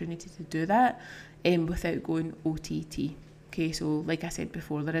opportunity to do that without going OTT. Okay, so like I said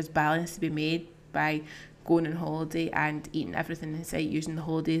before, there is balance to be made by going on holiday and eating everything in sight, using the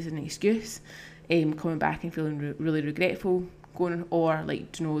holidays as an excuse, coming back and feeling really regretful, or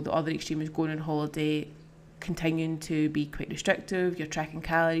like, you know, the other extreme is going on holiday, continuing to be quite restrictive. You're tracking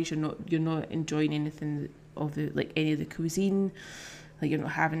calories. You're not enjoying anything of any of the cuisine. Like, you're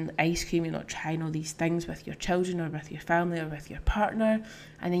not having ice cream. You're not trying all these things with your children or with your family or with your partner,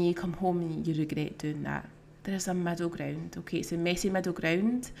 and then you come home and you regret doing that. There's a middle ground. Okay, it's a messy middle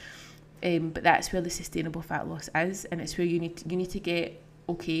ground. But that's where the sustainable fat loss is, and it's where you need to get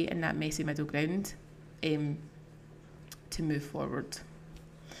okay in that messy middle ground to move forward.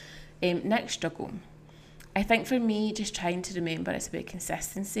 Next struggle. I think for me, just trying to remember it's about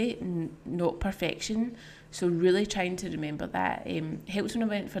consistency, not perfection. So really trying to remember that. Helped when I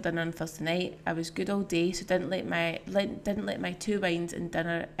went for dinner on Thursday night. I was good all day, so didn't let my 2 wines and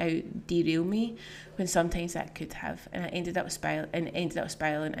dinner out derail me, when sometimes that could have, and it ended up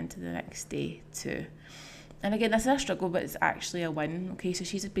spiraling into the next day too. And again, this is a struggle, but it's actually a win. Okay, so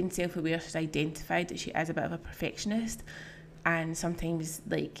she's been self-aware. She's identified that she is a bit of a perfectionist, and sometimes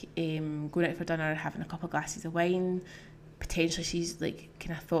going out for dinner, having a couple of glasses of wine, potentially she's kind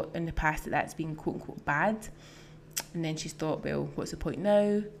of thought in the past that that's been quote unquote bad, and then she's thought, well, what's the point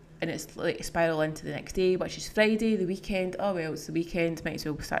now? And it's spiral into the next day, which is Friday, the weekend. Oh well, it's the weekend, might as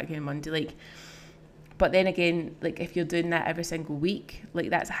well start again on Monday. But then again, if you're doing that every single week,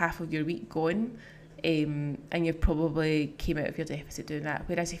 that's half of your week gone. And you've probably came out of your deficit doing that.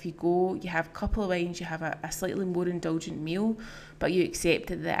 Whereas if you go, you have a couple of wines, you have a slightly more indulgent meal, but you accept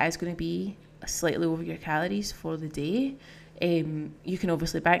that it is going to be slightly over your calories for the day. You can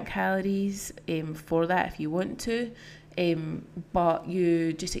obviously bank calories for that if you want to, but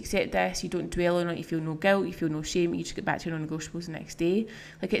you just accept this. You don't dwell on it. You feel no guilt, you feel no shame. You just get back to your non-negotiables the next day.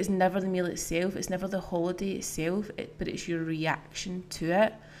 It's never the meal itself, it's never the holiday itself, but it's your reaction to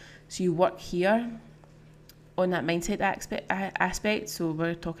it. So you work here on that mindset aspect. So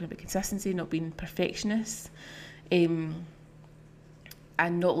we're talking about consistency, not being perfectionist, and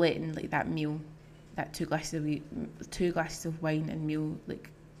not letting that meal, that two glasses of wine and meal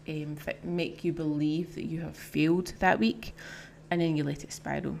make you believe that you have failed that week, and then you let it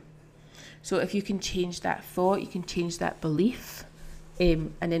spiral. So if you can change that thought, you can change that belief,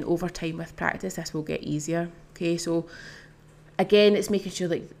 and then over time with practice, this will get easier. Okay, so again, it's making sure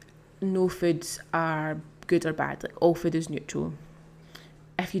no foods are good or bad. All food is neutral.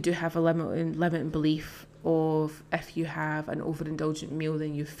 If you do have a limiting belief of, if you have an overindulgent meal,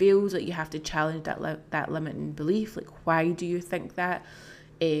 then you failed. You have to challenge that limiting belief. Why do you think that?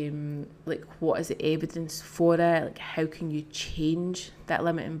 What is the evidence for it? How can you change that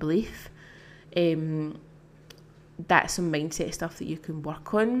limiting belief? That's some mindset stuff that you can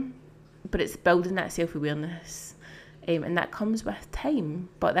work on, but it's building that self-awareness, and that comes with time.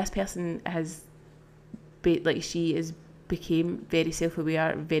 But this person became very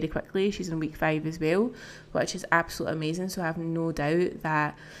self-aware very quickly. She's in week 5 as well, which is absolutely amazing. So I have no doubt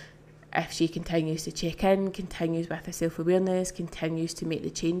that if she continues to check in, continues with her self-awareness, continues to make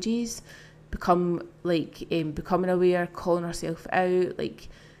the changes, becoming aware, calling herself out,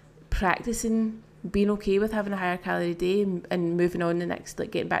 practicing being okay with having a higher calorie day, and moving on the next,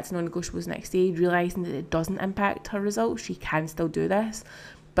 getting back to non-negotiables next day, realising that it doesn't impact her results. She can still do this,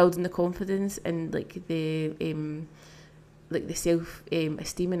 building the confidence and the self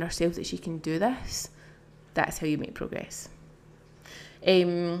esteem in herself that she can do this. That's how you make progress.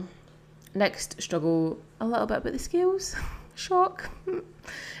 Next struggle, a little bit about the scales. Shock.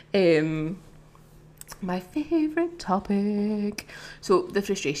 My favourite topic. So the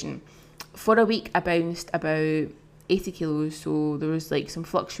frustration. For a week, I bounced about 80 kilos, so there was some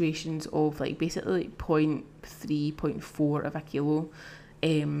fluctuations of basically 0.3, 0.4 of a kilo,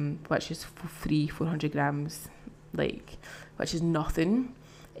 which is 400 grams, which is nothing.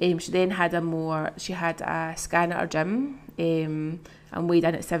 She then had a scan at her gym, and weighed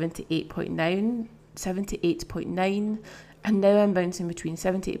in at 78.9, and now I'm bouncing between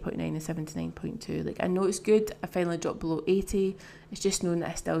 78.9 and 79.2. I know it's good. I finally dropped below 80. It's just knowing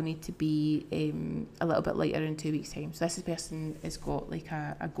that I still need to be a little bit lighter in 2 weeks' time. So this person has got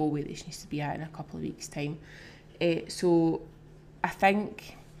a goal weight that she needs to be at in a couple of weeks' time. So I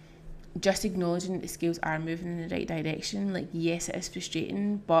think just acknowledging that the scales are moving in the right direction. Yes, it is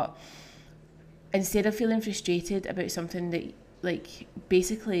frustrating, but instead of feeling frustrated about something that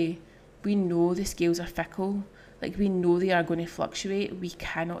basically we know the scales are fickle. We know they are going to fluctuate. We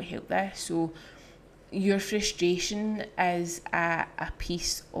cannot help this. So your frustration is a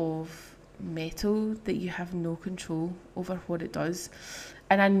piece of metal that you have no control over what it does.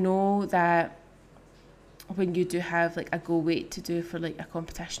 And I know that when you do have a goal weight to do for a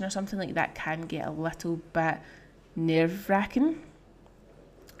competition or something that can get a little bit nerve-wracking.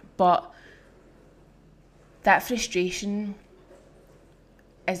 But that frustration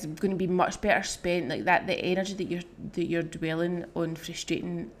is going to be much better spent, that the energy that you're dwelling on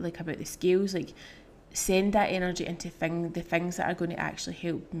frustrating about the scales, send that energy into the things that are going to actually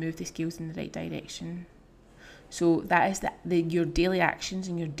help move the scales in the right direction. So that is your daily actions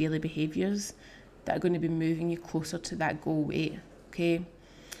and your daily behaviours that are going to be moving you closer to that goal weight. Okay,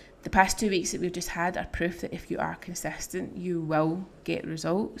 the past 2 weeks that we've just had are proof that if you are consistent, you will get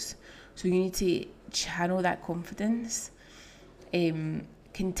results. So you need to channel that confidence,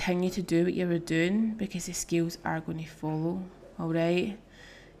 continue to do what you were doing because the scales are going to follow, all right?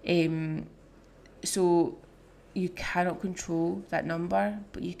 So you cannot control that number,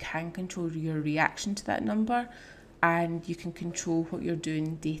 but you can control your reaction to that number, and you can control what you're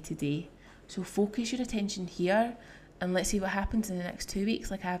doing day to day. So focus your attention here, and let's see what happens in the next 2 weeks.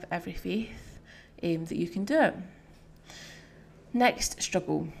 Like, I have every faith that you can do it. Next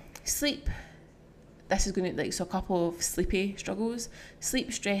struggle, sleep. This is going to, so a couple of sleepy struggles.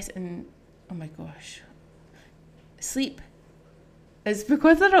 Sleep, stress, and, oh my gosh. Sleep. It's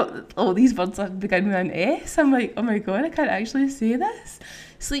because all these words have begun with an S. I'm like, oh my God, I can't actually say this.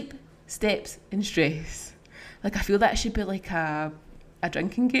 Sleep, steps, and stress. Like, I feel that should be like a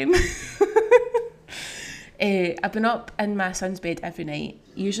drinking game. I've been up in my son's bed every night.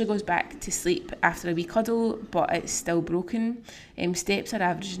 He usually goes back to sleep after a wee cuddle, but it's still broken. Steps are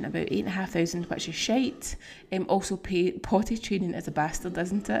averaging about 8,500, which is shite. Also, potty training is a bastard,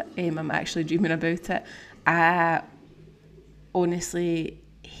 isn't it? I'm actually dreaming about it. I honestly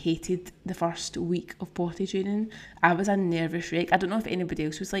hated the first week of potty training. I was a nervous wreck. I don't know if anybody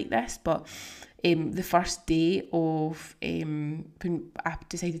else was like this, but the first day of when I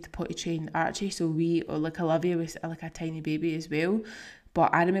decided to potty train Archie, so like Olivia was like a tiny baby as well,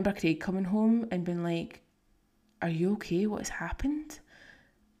 but I remember Craig coming home and being like, are you okay? What has happened?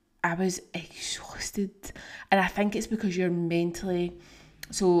 I was exhausted, and I think it's because you're mentally,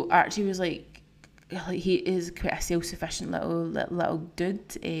 so Archie was like he is quite a self-sufficient little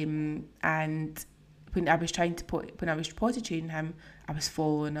dude, and when I was potty training him, I was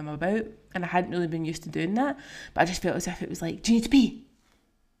following him about, and I hadn't really been used to doing that, but I just felt as if it was like, do you need to pee?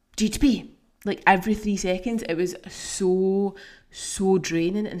 Do you need to pee? Like every 3 seconds. It was so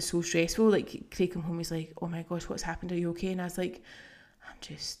draining and so stressful. Like Craig came home, he's like, oh my gosh, what's happened? Are you okay? And I was like, I'm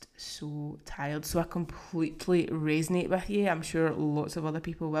just so tired. So I completely resonate with you. I'm sure lots of other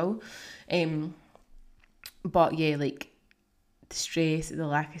people will. But yeah, like the stress, the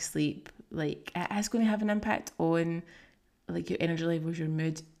lack of sleep, like it is going to have an impact on like your energy levels, your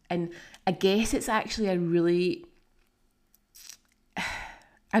mood. And I guess it's actually I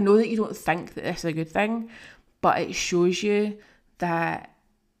know that you don't think that this is a good thing, but it shows you that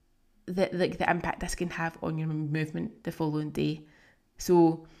like the impact this can have on your movement the following day.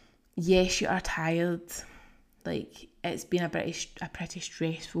 So yes, you are tired. Like, it's been a pretty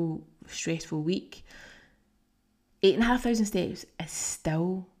stressful week. 8,500 steps is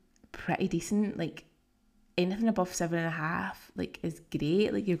still pretty decent. Like, anything above 7.5 like is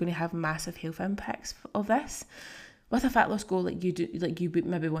great. Like, you're going to have massive health impacts of this. With a fat loss goal, like you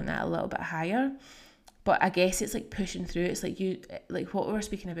maybe want that a little bit higher. But I guess it's like pushing through. It's like what we were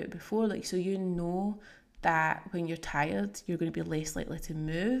speaking about before. Like, so you know that when you're tired, you're going to be less likely to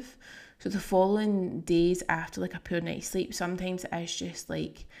move. So the following days after like a poor night's sleep, sometimes it is just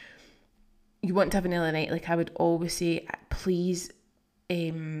like you want to have an early night. Like, I would always say, please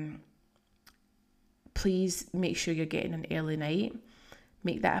make sure you're getting an early night.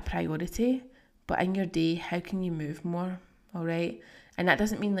 Make that a priority. But in your day, how can you move more? All right. And that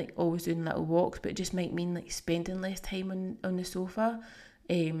doesn't mean like always doing little walks, but it just might mean like spending less time on the sofa.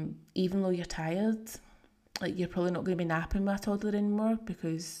 Even though you're tired, like you're probably not going to be napping with a toddler anymore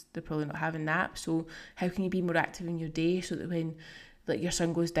because they're probably not having naps. So how can you be more active in your day so that when like your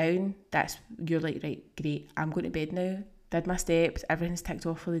sun goes down, you're like, right, great, I'm going to bed now. Did my steps, everything's ticked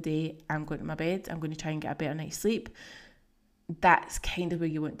off for the day. I'm going to my bed. I'm going to try and get a better night's sleep. That's kind of where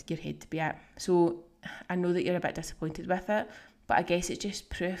you want your head to be at. So I know that you're a bit disappointed with it, but I guess it's just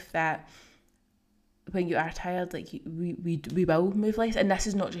proof that when you are tired, like we will move less. And this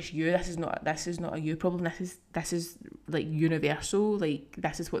is not just you. This is not a you problem. This is like universal. Like,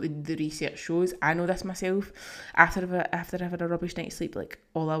 this is what the research shows. I know this myself. After having a rubbish night's sleep, like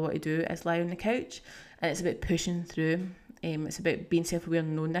all I want to do is lie on the couch, and it's about pushing through. It's about being self-aware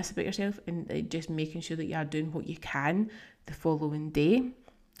and knowing this about yourself, and just making sure that you are doing what you can the following day.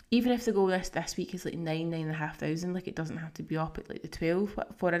 Even if the goal this week is like 9,500, like it doesn't have to be up at like the 12,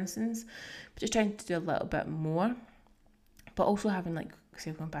 for instance, but just trying to do a little bit more, but also having like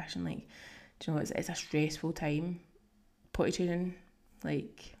self-compassion. Like, do you know, it's a stressful time, potty training,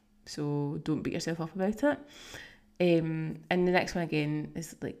 like, so don't beat yourself up about it. And the next one again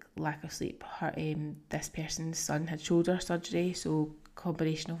is like lack of sleep. This person's son had shoulder surgery, so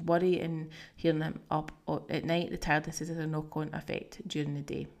combination of worry and hearing them up at night, the tiredness has a knock-on effect during the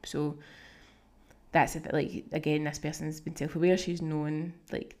day. So that's it. Like, again, this person's been self-aware. She's known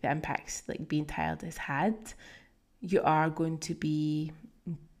like the impacts like being tired has had. You are going to be,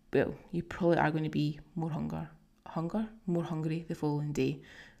 well, you probably are going to be more hungry the following day,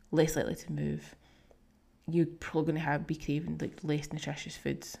 less likely to move. you're probably going to be craving like less nutritious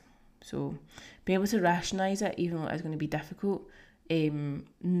foods. So being able to rationalise it, even though it is going to be difficult,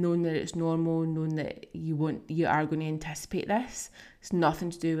 knowing that it's normal, knowing that you are going to anticipate this. It's nothing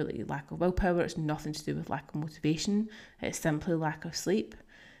to do with like lack of willpower, it's nothing to do with lack of motivation, it's simply lack of sleep.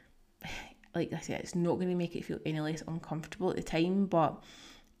 Like I said, it's not going to make it feel any less uncomfortable at the time, but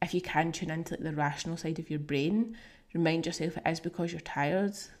if you can tune into like the rational side of your brain, remind yourself it is because you're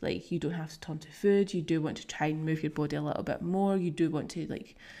tired. Like, you don't have to turn to food, you do want to try and move your body a little bit more, you do want to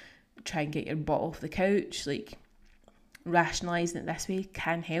like try and get your butt off the couch. Like, rationalising it this way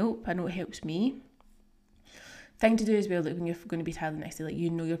can help. I know it helps me. Thing to do as well, like when you're going to be tired the next day, like you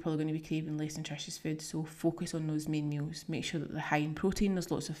know you're probably going to be craving less nutritious food, so focus on those main meals. Make sure that they're high in protein,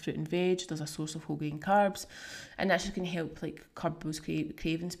 there's lots of fruit and veg, there's a source of whole grain carbs, and that's just going to help like curb those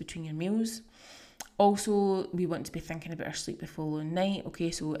cravings between your meals. Also, we want to be thinking about our sleep the following night.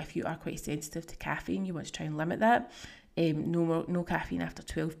 Okay, so if you are quite sensitive to caffeine, you want to try and limit that. No caffeine after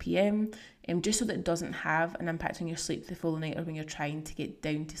 12 p.m, just so that it doesn't have an impact on your sleep the following night, or when you're trying to get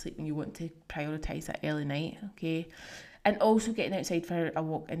down to sleep and you want to prioritise that early night. Okay, and also getting outside for a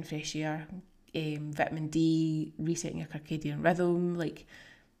walk in fresh air, vitamin D, resetting your circadian rhythm, like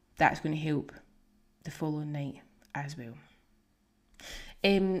that's going to help the following night as well.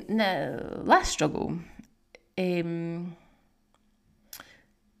 Now, last struggle.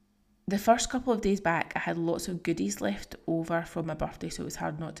 The first couple of days back, I had lots of goodies left over from my birthday, so it was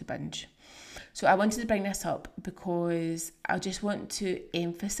hard not to binge. So I wanted to bring this up because I just want to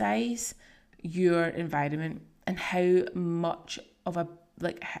emphasise your environment and how much of a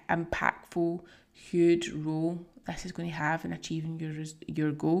impactful, huge role this is going to have in achieving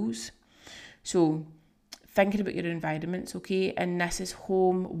your goals. So thinking about your environments, okay, and this is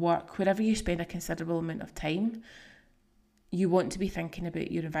home, work, wherever you spend a considerable amount of time, you want to be thinking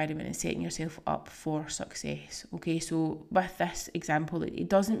about your environment and setting yourself up for success. Okay, so with this example, it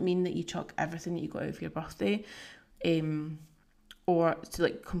doesn't mean that you chuck everything that you got out of your birthday, or to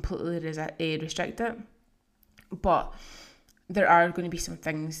like completely restrict it. But there are going to be some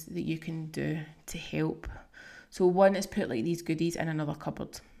things that you can do to help. So one is put like these goodies in another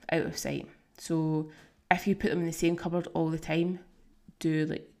cupboard out of sight. So if you put them in the same cupboard all the time, do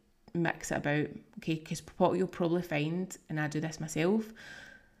like mix it about, okay? Because what you'll probably find, and I do this myself,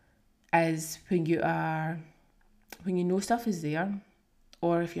 is when you know stuff is there,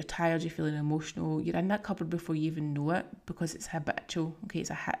 or if you're tired, you're feeling emotional, you're in that cupboard before you even know it, because it's habitual. Okay, it's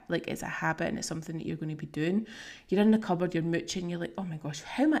a habit, and it's something that you're going to be doing. You're in the cupboard, you're mooching, you're like, oh my gosh,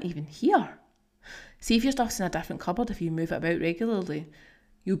 how am I even here? See, if your stuff's in a different cupboard, if you move it about regularly,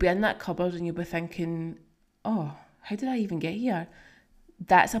 you'll be in that cupboard and you'll be thinking, oh, how did I even get here?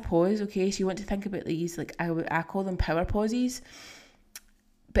 That's a pause, okay? So you want to think about these, like I call them power pauses.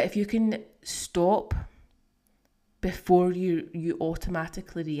 But if you can stop before you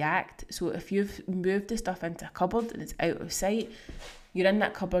automatically react. So if you've moved the stuff into a cupboard and it's out of sight, you're in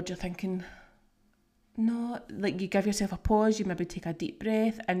that cupboard, you're thinking, no, like you give yourself a pause, you maybe take a deep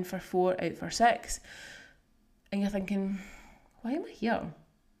breath, in for 4, out for 6, and you're thinking, why am I here?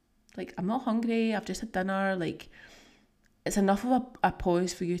 Like, I'm not hungry, I've just had dinner. Like, it's enough of a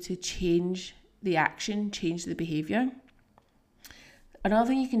pause for you to change the action, change the behaviour. Another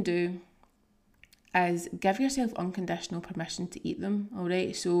thing you can do is give yourself unconditional permission to eat them,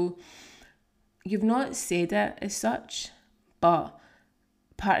 alright? So you've not said it as such, but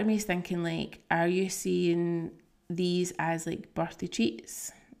part of me is thinking, like, are you seeing these as like birthday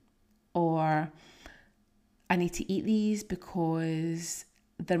treats? Or I need to eat these because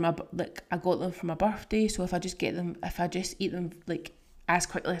they're I got them for my birthday, so if I just eat them like as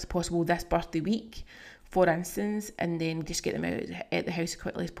quickly as possible this birthday week, for instance, and then just get them out at the house as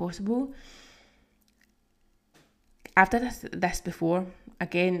quickly as possible. I've done this before.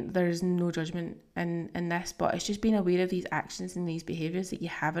 Again, there's no judgment in this, but it's just being aware of these actions and these behaviours that you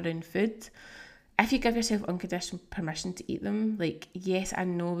have around food. If you give yourself unconditional permission to eat them, like, yes, I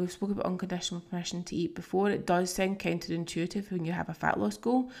know we've spoken about unconditional permission to eat before. It does sound counterintuitive when you have a fat loss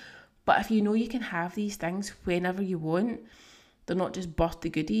goal, but if you know you can have these things whenever you want, they're not just birthday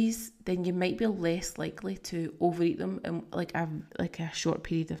goodies, then you might be less likely to overeat them in like a short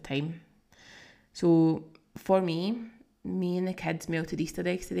period of time. So for me and the kids melted Easter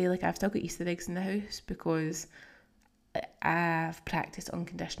eggs today. Like, I've still got Easter eggs in the house because I've practiced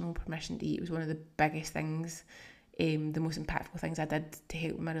unconditional permission to eat. It was one of the biggest things, the most impactful things I did to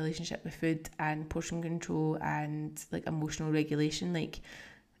help my relationship with food and portion control and like emotional regulation. Like,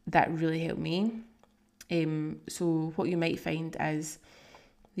 that really helped me. So what you might find is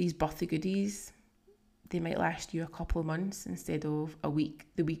these birthday goodies, they might last you a couple of months instead of a week,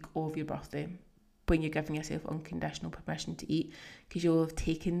 the week of your birthday. when you're giving yourself unconditional permission to eat, because you'll have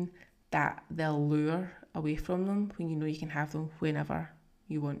taken the allure away from them when you know you can have them whenever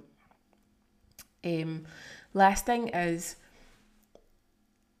you want. Last thing is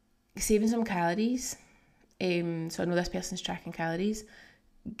saving some calories. So I know this person's tracking calories.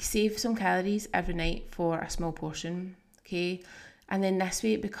 Save some calories every night for a small portion, okay? And then this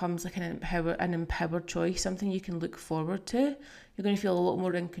way it becomes like an empowered choice, something you can look forward to. You're going to feel a lot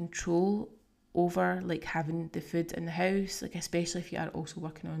more in control over like having the food in the house, like especially if you are also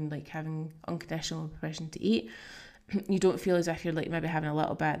working on like having unconditional permission to eat. You don't feel as if you're like maybe having a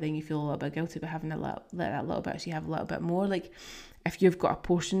little bit, then you feel a little bit guilty about having that little bit, so you have a little bit more. Like if you've got a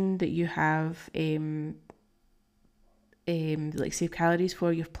portion that you have like save calories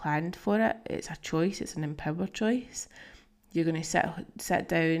for, you've planned for it, it's a choice, it's an empowered choice. You're going to sit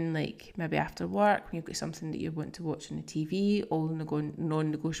down like maybe after work when you've got something that you want to watch on the TV, all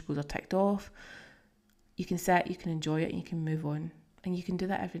non-negotiables are ticked off. You can sit, you can enjoy it, and you can move on. And you can do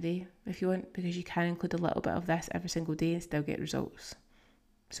that every day if you want, because you can include a little bit of this every single day and still get results.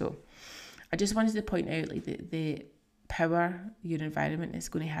 So I just wanted to point out like the power your environment is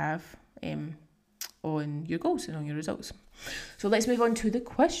going to have on your goals and on your results. So let's move on to the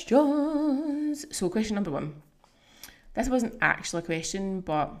questions. So question number 1. This wasn't actually a question,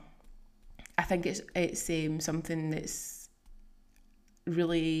 but I think it's something that's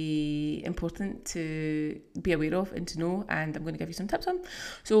really important to be aware of and to know, and I'm going to give you some tips on.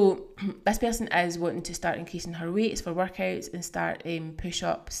 So this person is wanting to start increasing her weights for workouts and start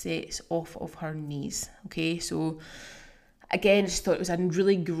push-up sets off of her knees. Okay, so again, I just thought it was a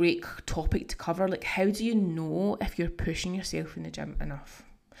really great topic to cover. Like, how do you know if you're pushing yourself in the gym enough?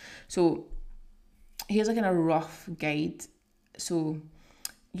 So here's like a rough guide. So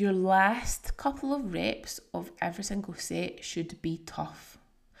your last couple of reps of every single set should be tough.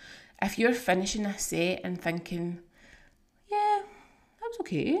 If you're finishing a set and thinking, yeah, that was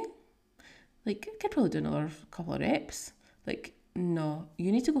okay, like I could probably do another couple of reps, like no,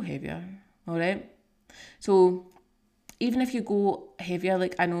 you need to go heavier, alright? So even if you go heavier,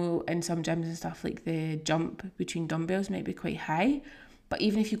 like I know in some gyms and stuff, like the jump between dumbbells might be quite high, but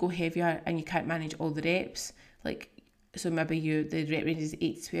even if you go heavier and you can't manage all the reps, like, so maybe the rep range is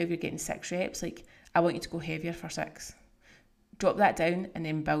 8 to 12, you're getting 6 reps, like I want you to go heavier for 6. Drop that down and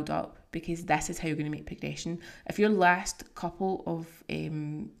then build up, because this is how you're going to make progression. If your last couple of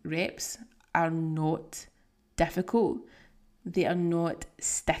reps are not difficult, they are not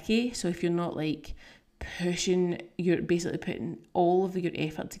sticky, so if you're not like pushing, you're basically putting all of your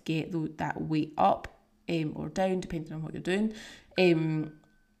effort to get that weight up or down, depending on what you're doing.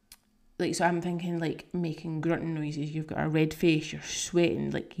 Like, so I'm thinking like making grunting noises, you've got a red face, you're sweating,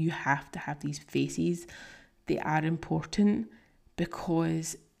 like you have to have these faces. They are important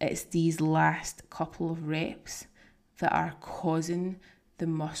because it's these last couple of reps that are causing the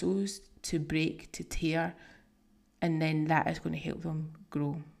muscles to break, to tear, and then that is going to help them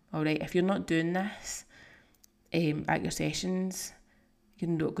grow. All right, if you're not doing this at your sessions, you're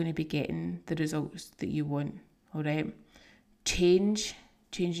not going to be getting the results that you want. All right,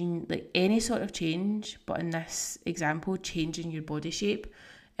 changing like any sort of change, but in this example, changing your body shape,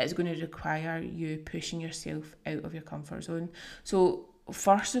 is going to require you pushing yourself out of your comfort zone. So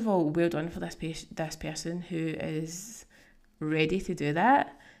first of all, well done for this person who is ready to do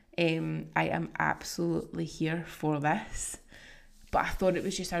that. I am absolutely here for this, but I thought it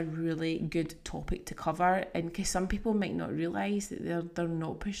was just a really good topic to cover, and because some people might not realise that they're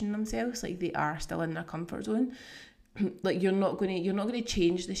not pushing themselves, like they are still in their comfort zone. Like you're not going to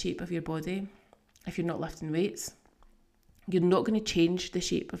change the shape of your body if you're not lifting weights. You're not going to change the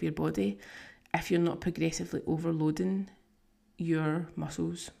shape of your body if you're not progressively overloading your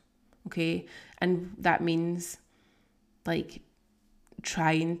muscles. Okay, and that means like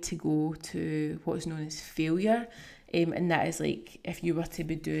trying to go to what's known as failure, and that is like if you were to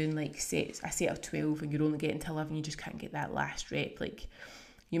be doing like a set of 12 and you're only getting to 11, you just can't get that last rep. Like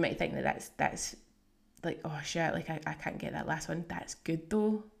you might think that's like, oh shit, like I can't get that last one. That's good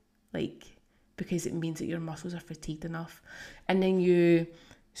though, like because it means that your muscles are fatigued enough. And then you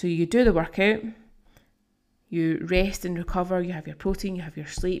do the workout, you rest and recover, you have your protein, you have your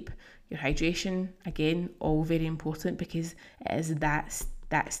sleep, your hydration, again, all very important, because it is that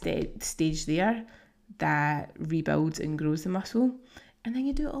stage there that rebuilds and grows the muscle. And then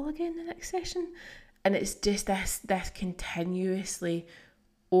you do it all again the next session. And it's just this continuously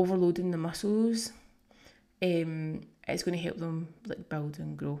overloading the muscles. It's going to help them like build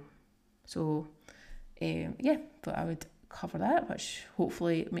and grow. So but I would cover that, which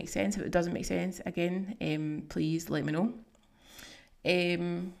hopefully makes sense. If it doesn't make sense, again, please let me know.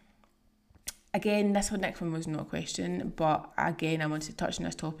 again, this next one was not a question, but again, I wanted to touch on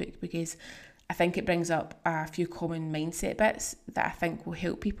this topic because I think it brings up a few common mindset bits that I think will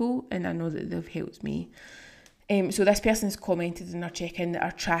help people, and I know that they've helped me. So this person's commented in our check-in that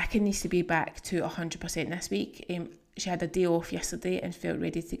our tracking needs to be back to 100% this week. She had a day off yesterday and felt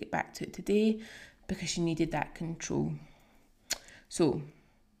ready to get back to it today because she needed that control. So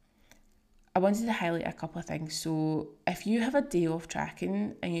I wanted to highlight a couple of things. So if you have a day off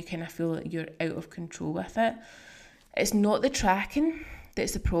tracking and you kind of feel like you're out of control with it, it's not the tracking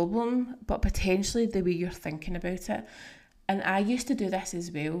that's the problem, but potentially the way you're thinking about it. And I used to do this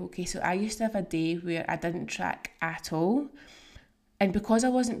as well. Okay, so I used to have a day where I didn't track at all. And because I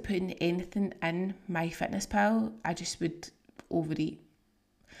wasn't putting anything in MyFitnessPal, I just would overeat.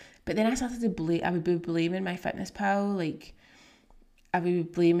 But then I started to I would be blaming MyFitnessPal, like I would be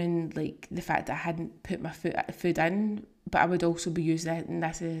blaming like the fact that I hadn't put my food in, but I would also be using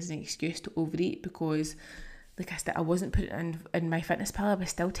this as an excuse to overeat because, like I said, I wasn't putting in MyFitnessPal. I was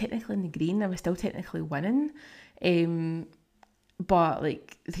still technically in the green. I was still technically winning. But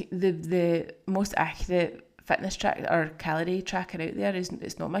like the most accurate fitness track or calorie tracker out there it's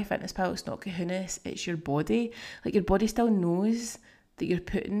not MyFitnessPal, it's not Bikinis, it's your body. Like your body still knows that you're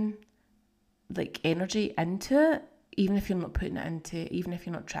putting like energy into it, even if you're not putting it into, even if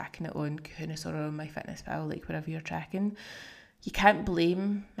you're not tracking it on Bikinis or on MyFitnessPal, like wherever you're tracking. You can't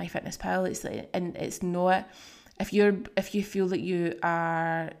blame MyFitnessPal. It's like, and it's not, if you feel that you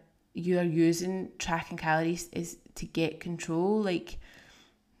are using tracking calories is to get control, like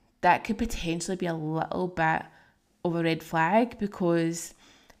that could potentially be a little bit of a red flag, because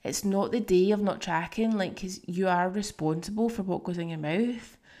it's not the day of not tracking, like, because you are responsible for what goes in your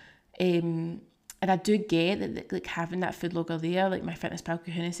mouth. And I do get that, like, having that food logger there, like MyFitnessPal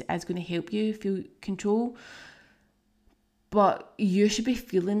Bikinis, is going to help you feel control, but you should be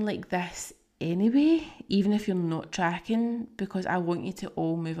feeling like this anyway, even if you're not tracking, because I want you to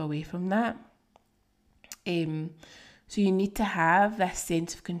all move away from that. So you need to have this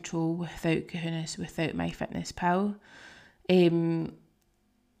sense of control without Bikinis, without MyFitnessPal.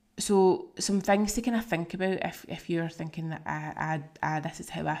 So some things to kind of think about if you're thinking that this is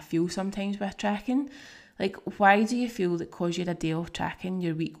how I feel sometimes with tracking. Like, why do you feel that because you had a day off tracking,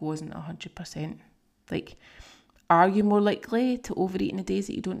 your week wasn't 100%? Like, are you more likely to overeat in the days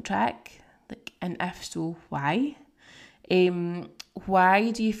that you don't track? Like, and if so, why?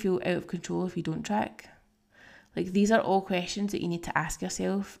 Why do you feel out of control if you don't track? Like, these are all questions that you need to ask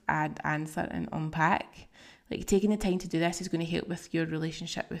yourself and answer and unpack. Like, taking the time to do this is going to help with your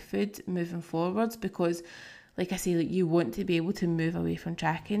relationship with food moving forwards, because, like I say, like, you want to be able to move away from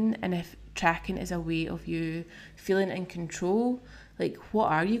tracking. And if tracking is a way of you feeling in control, like,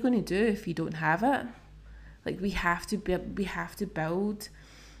 what are you going to do if you don't have it? Like, we have to build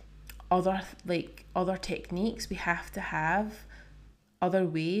other techniques. We have to have other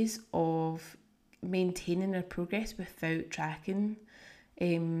ways of maintaining our progress without tracking.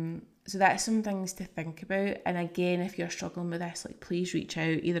 So that's some things to think about. And again, if you're struggling with this, like, please reach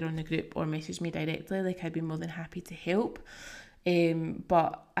out either on the group or message me directly. Like, I'd be more than happy to help.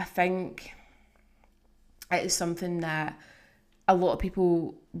 But I think it is something that a lot of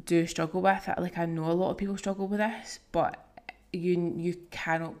people do struggle with. Like, I know a lot of people struggle with this, but you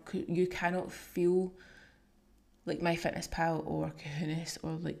cannot feel like MyFitnessPal or Bikinis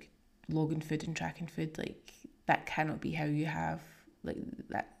or like logging food and tracking food. Like, that cannot be how you have, like,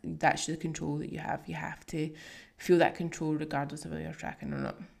 that's the control that you have. You have to feel that control regardless of whether you're tracking or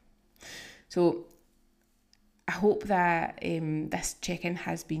not. So I hope that this check-in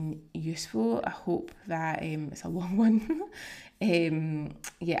has been useful. I hope that it's a long one.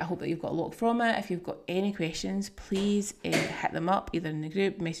 I hope that you've got a lot from it. If you've got any questions, please hit them up either in the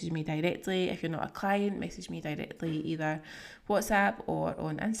group, message me directly. If you're not a client, message me directly either WhatsApp or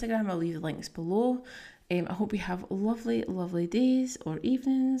on Instagram. I'll leave the links below. I hope you have lovely, lovely days or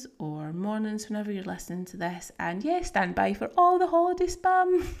evenings or mornings whenever you're listening to this. And yeah, stand by for all the holiday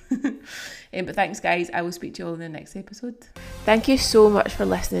spam. But thanks, guys. I will speak to you all in the next episode. Thank you so much for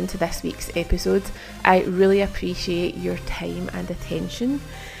listening to this week's episode. I really appreciate your time and attention.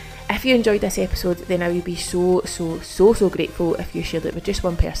 If you enjoyed this episode, then I would be so grateful if you shared it with just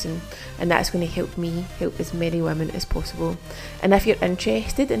one person, and that's going to help me help as many women as possible. And if you're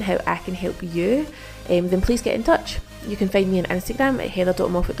interested in how I can help you, then please get in touch. You can find me on Instagram at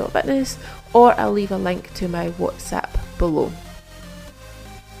heather.moffat.fitness, or I'll leave a link to my WhatsApp below.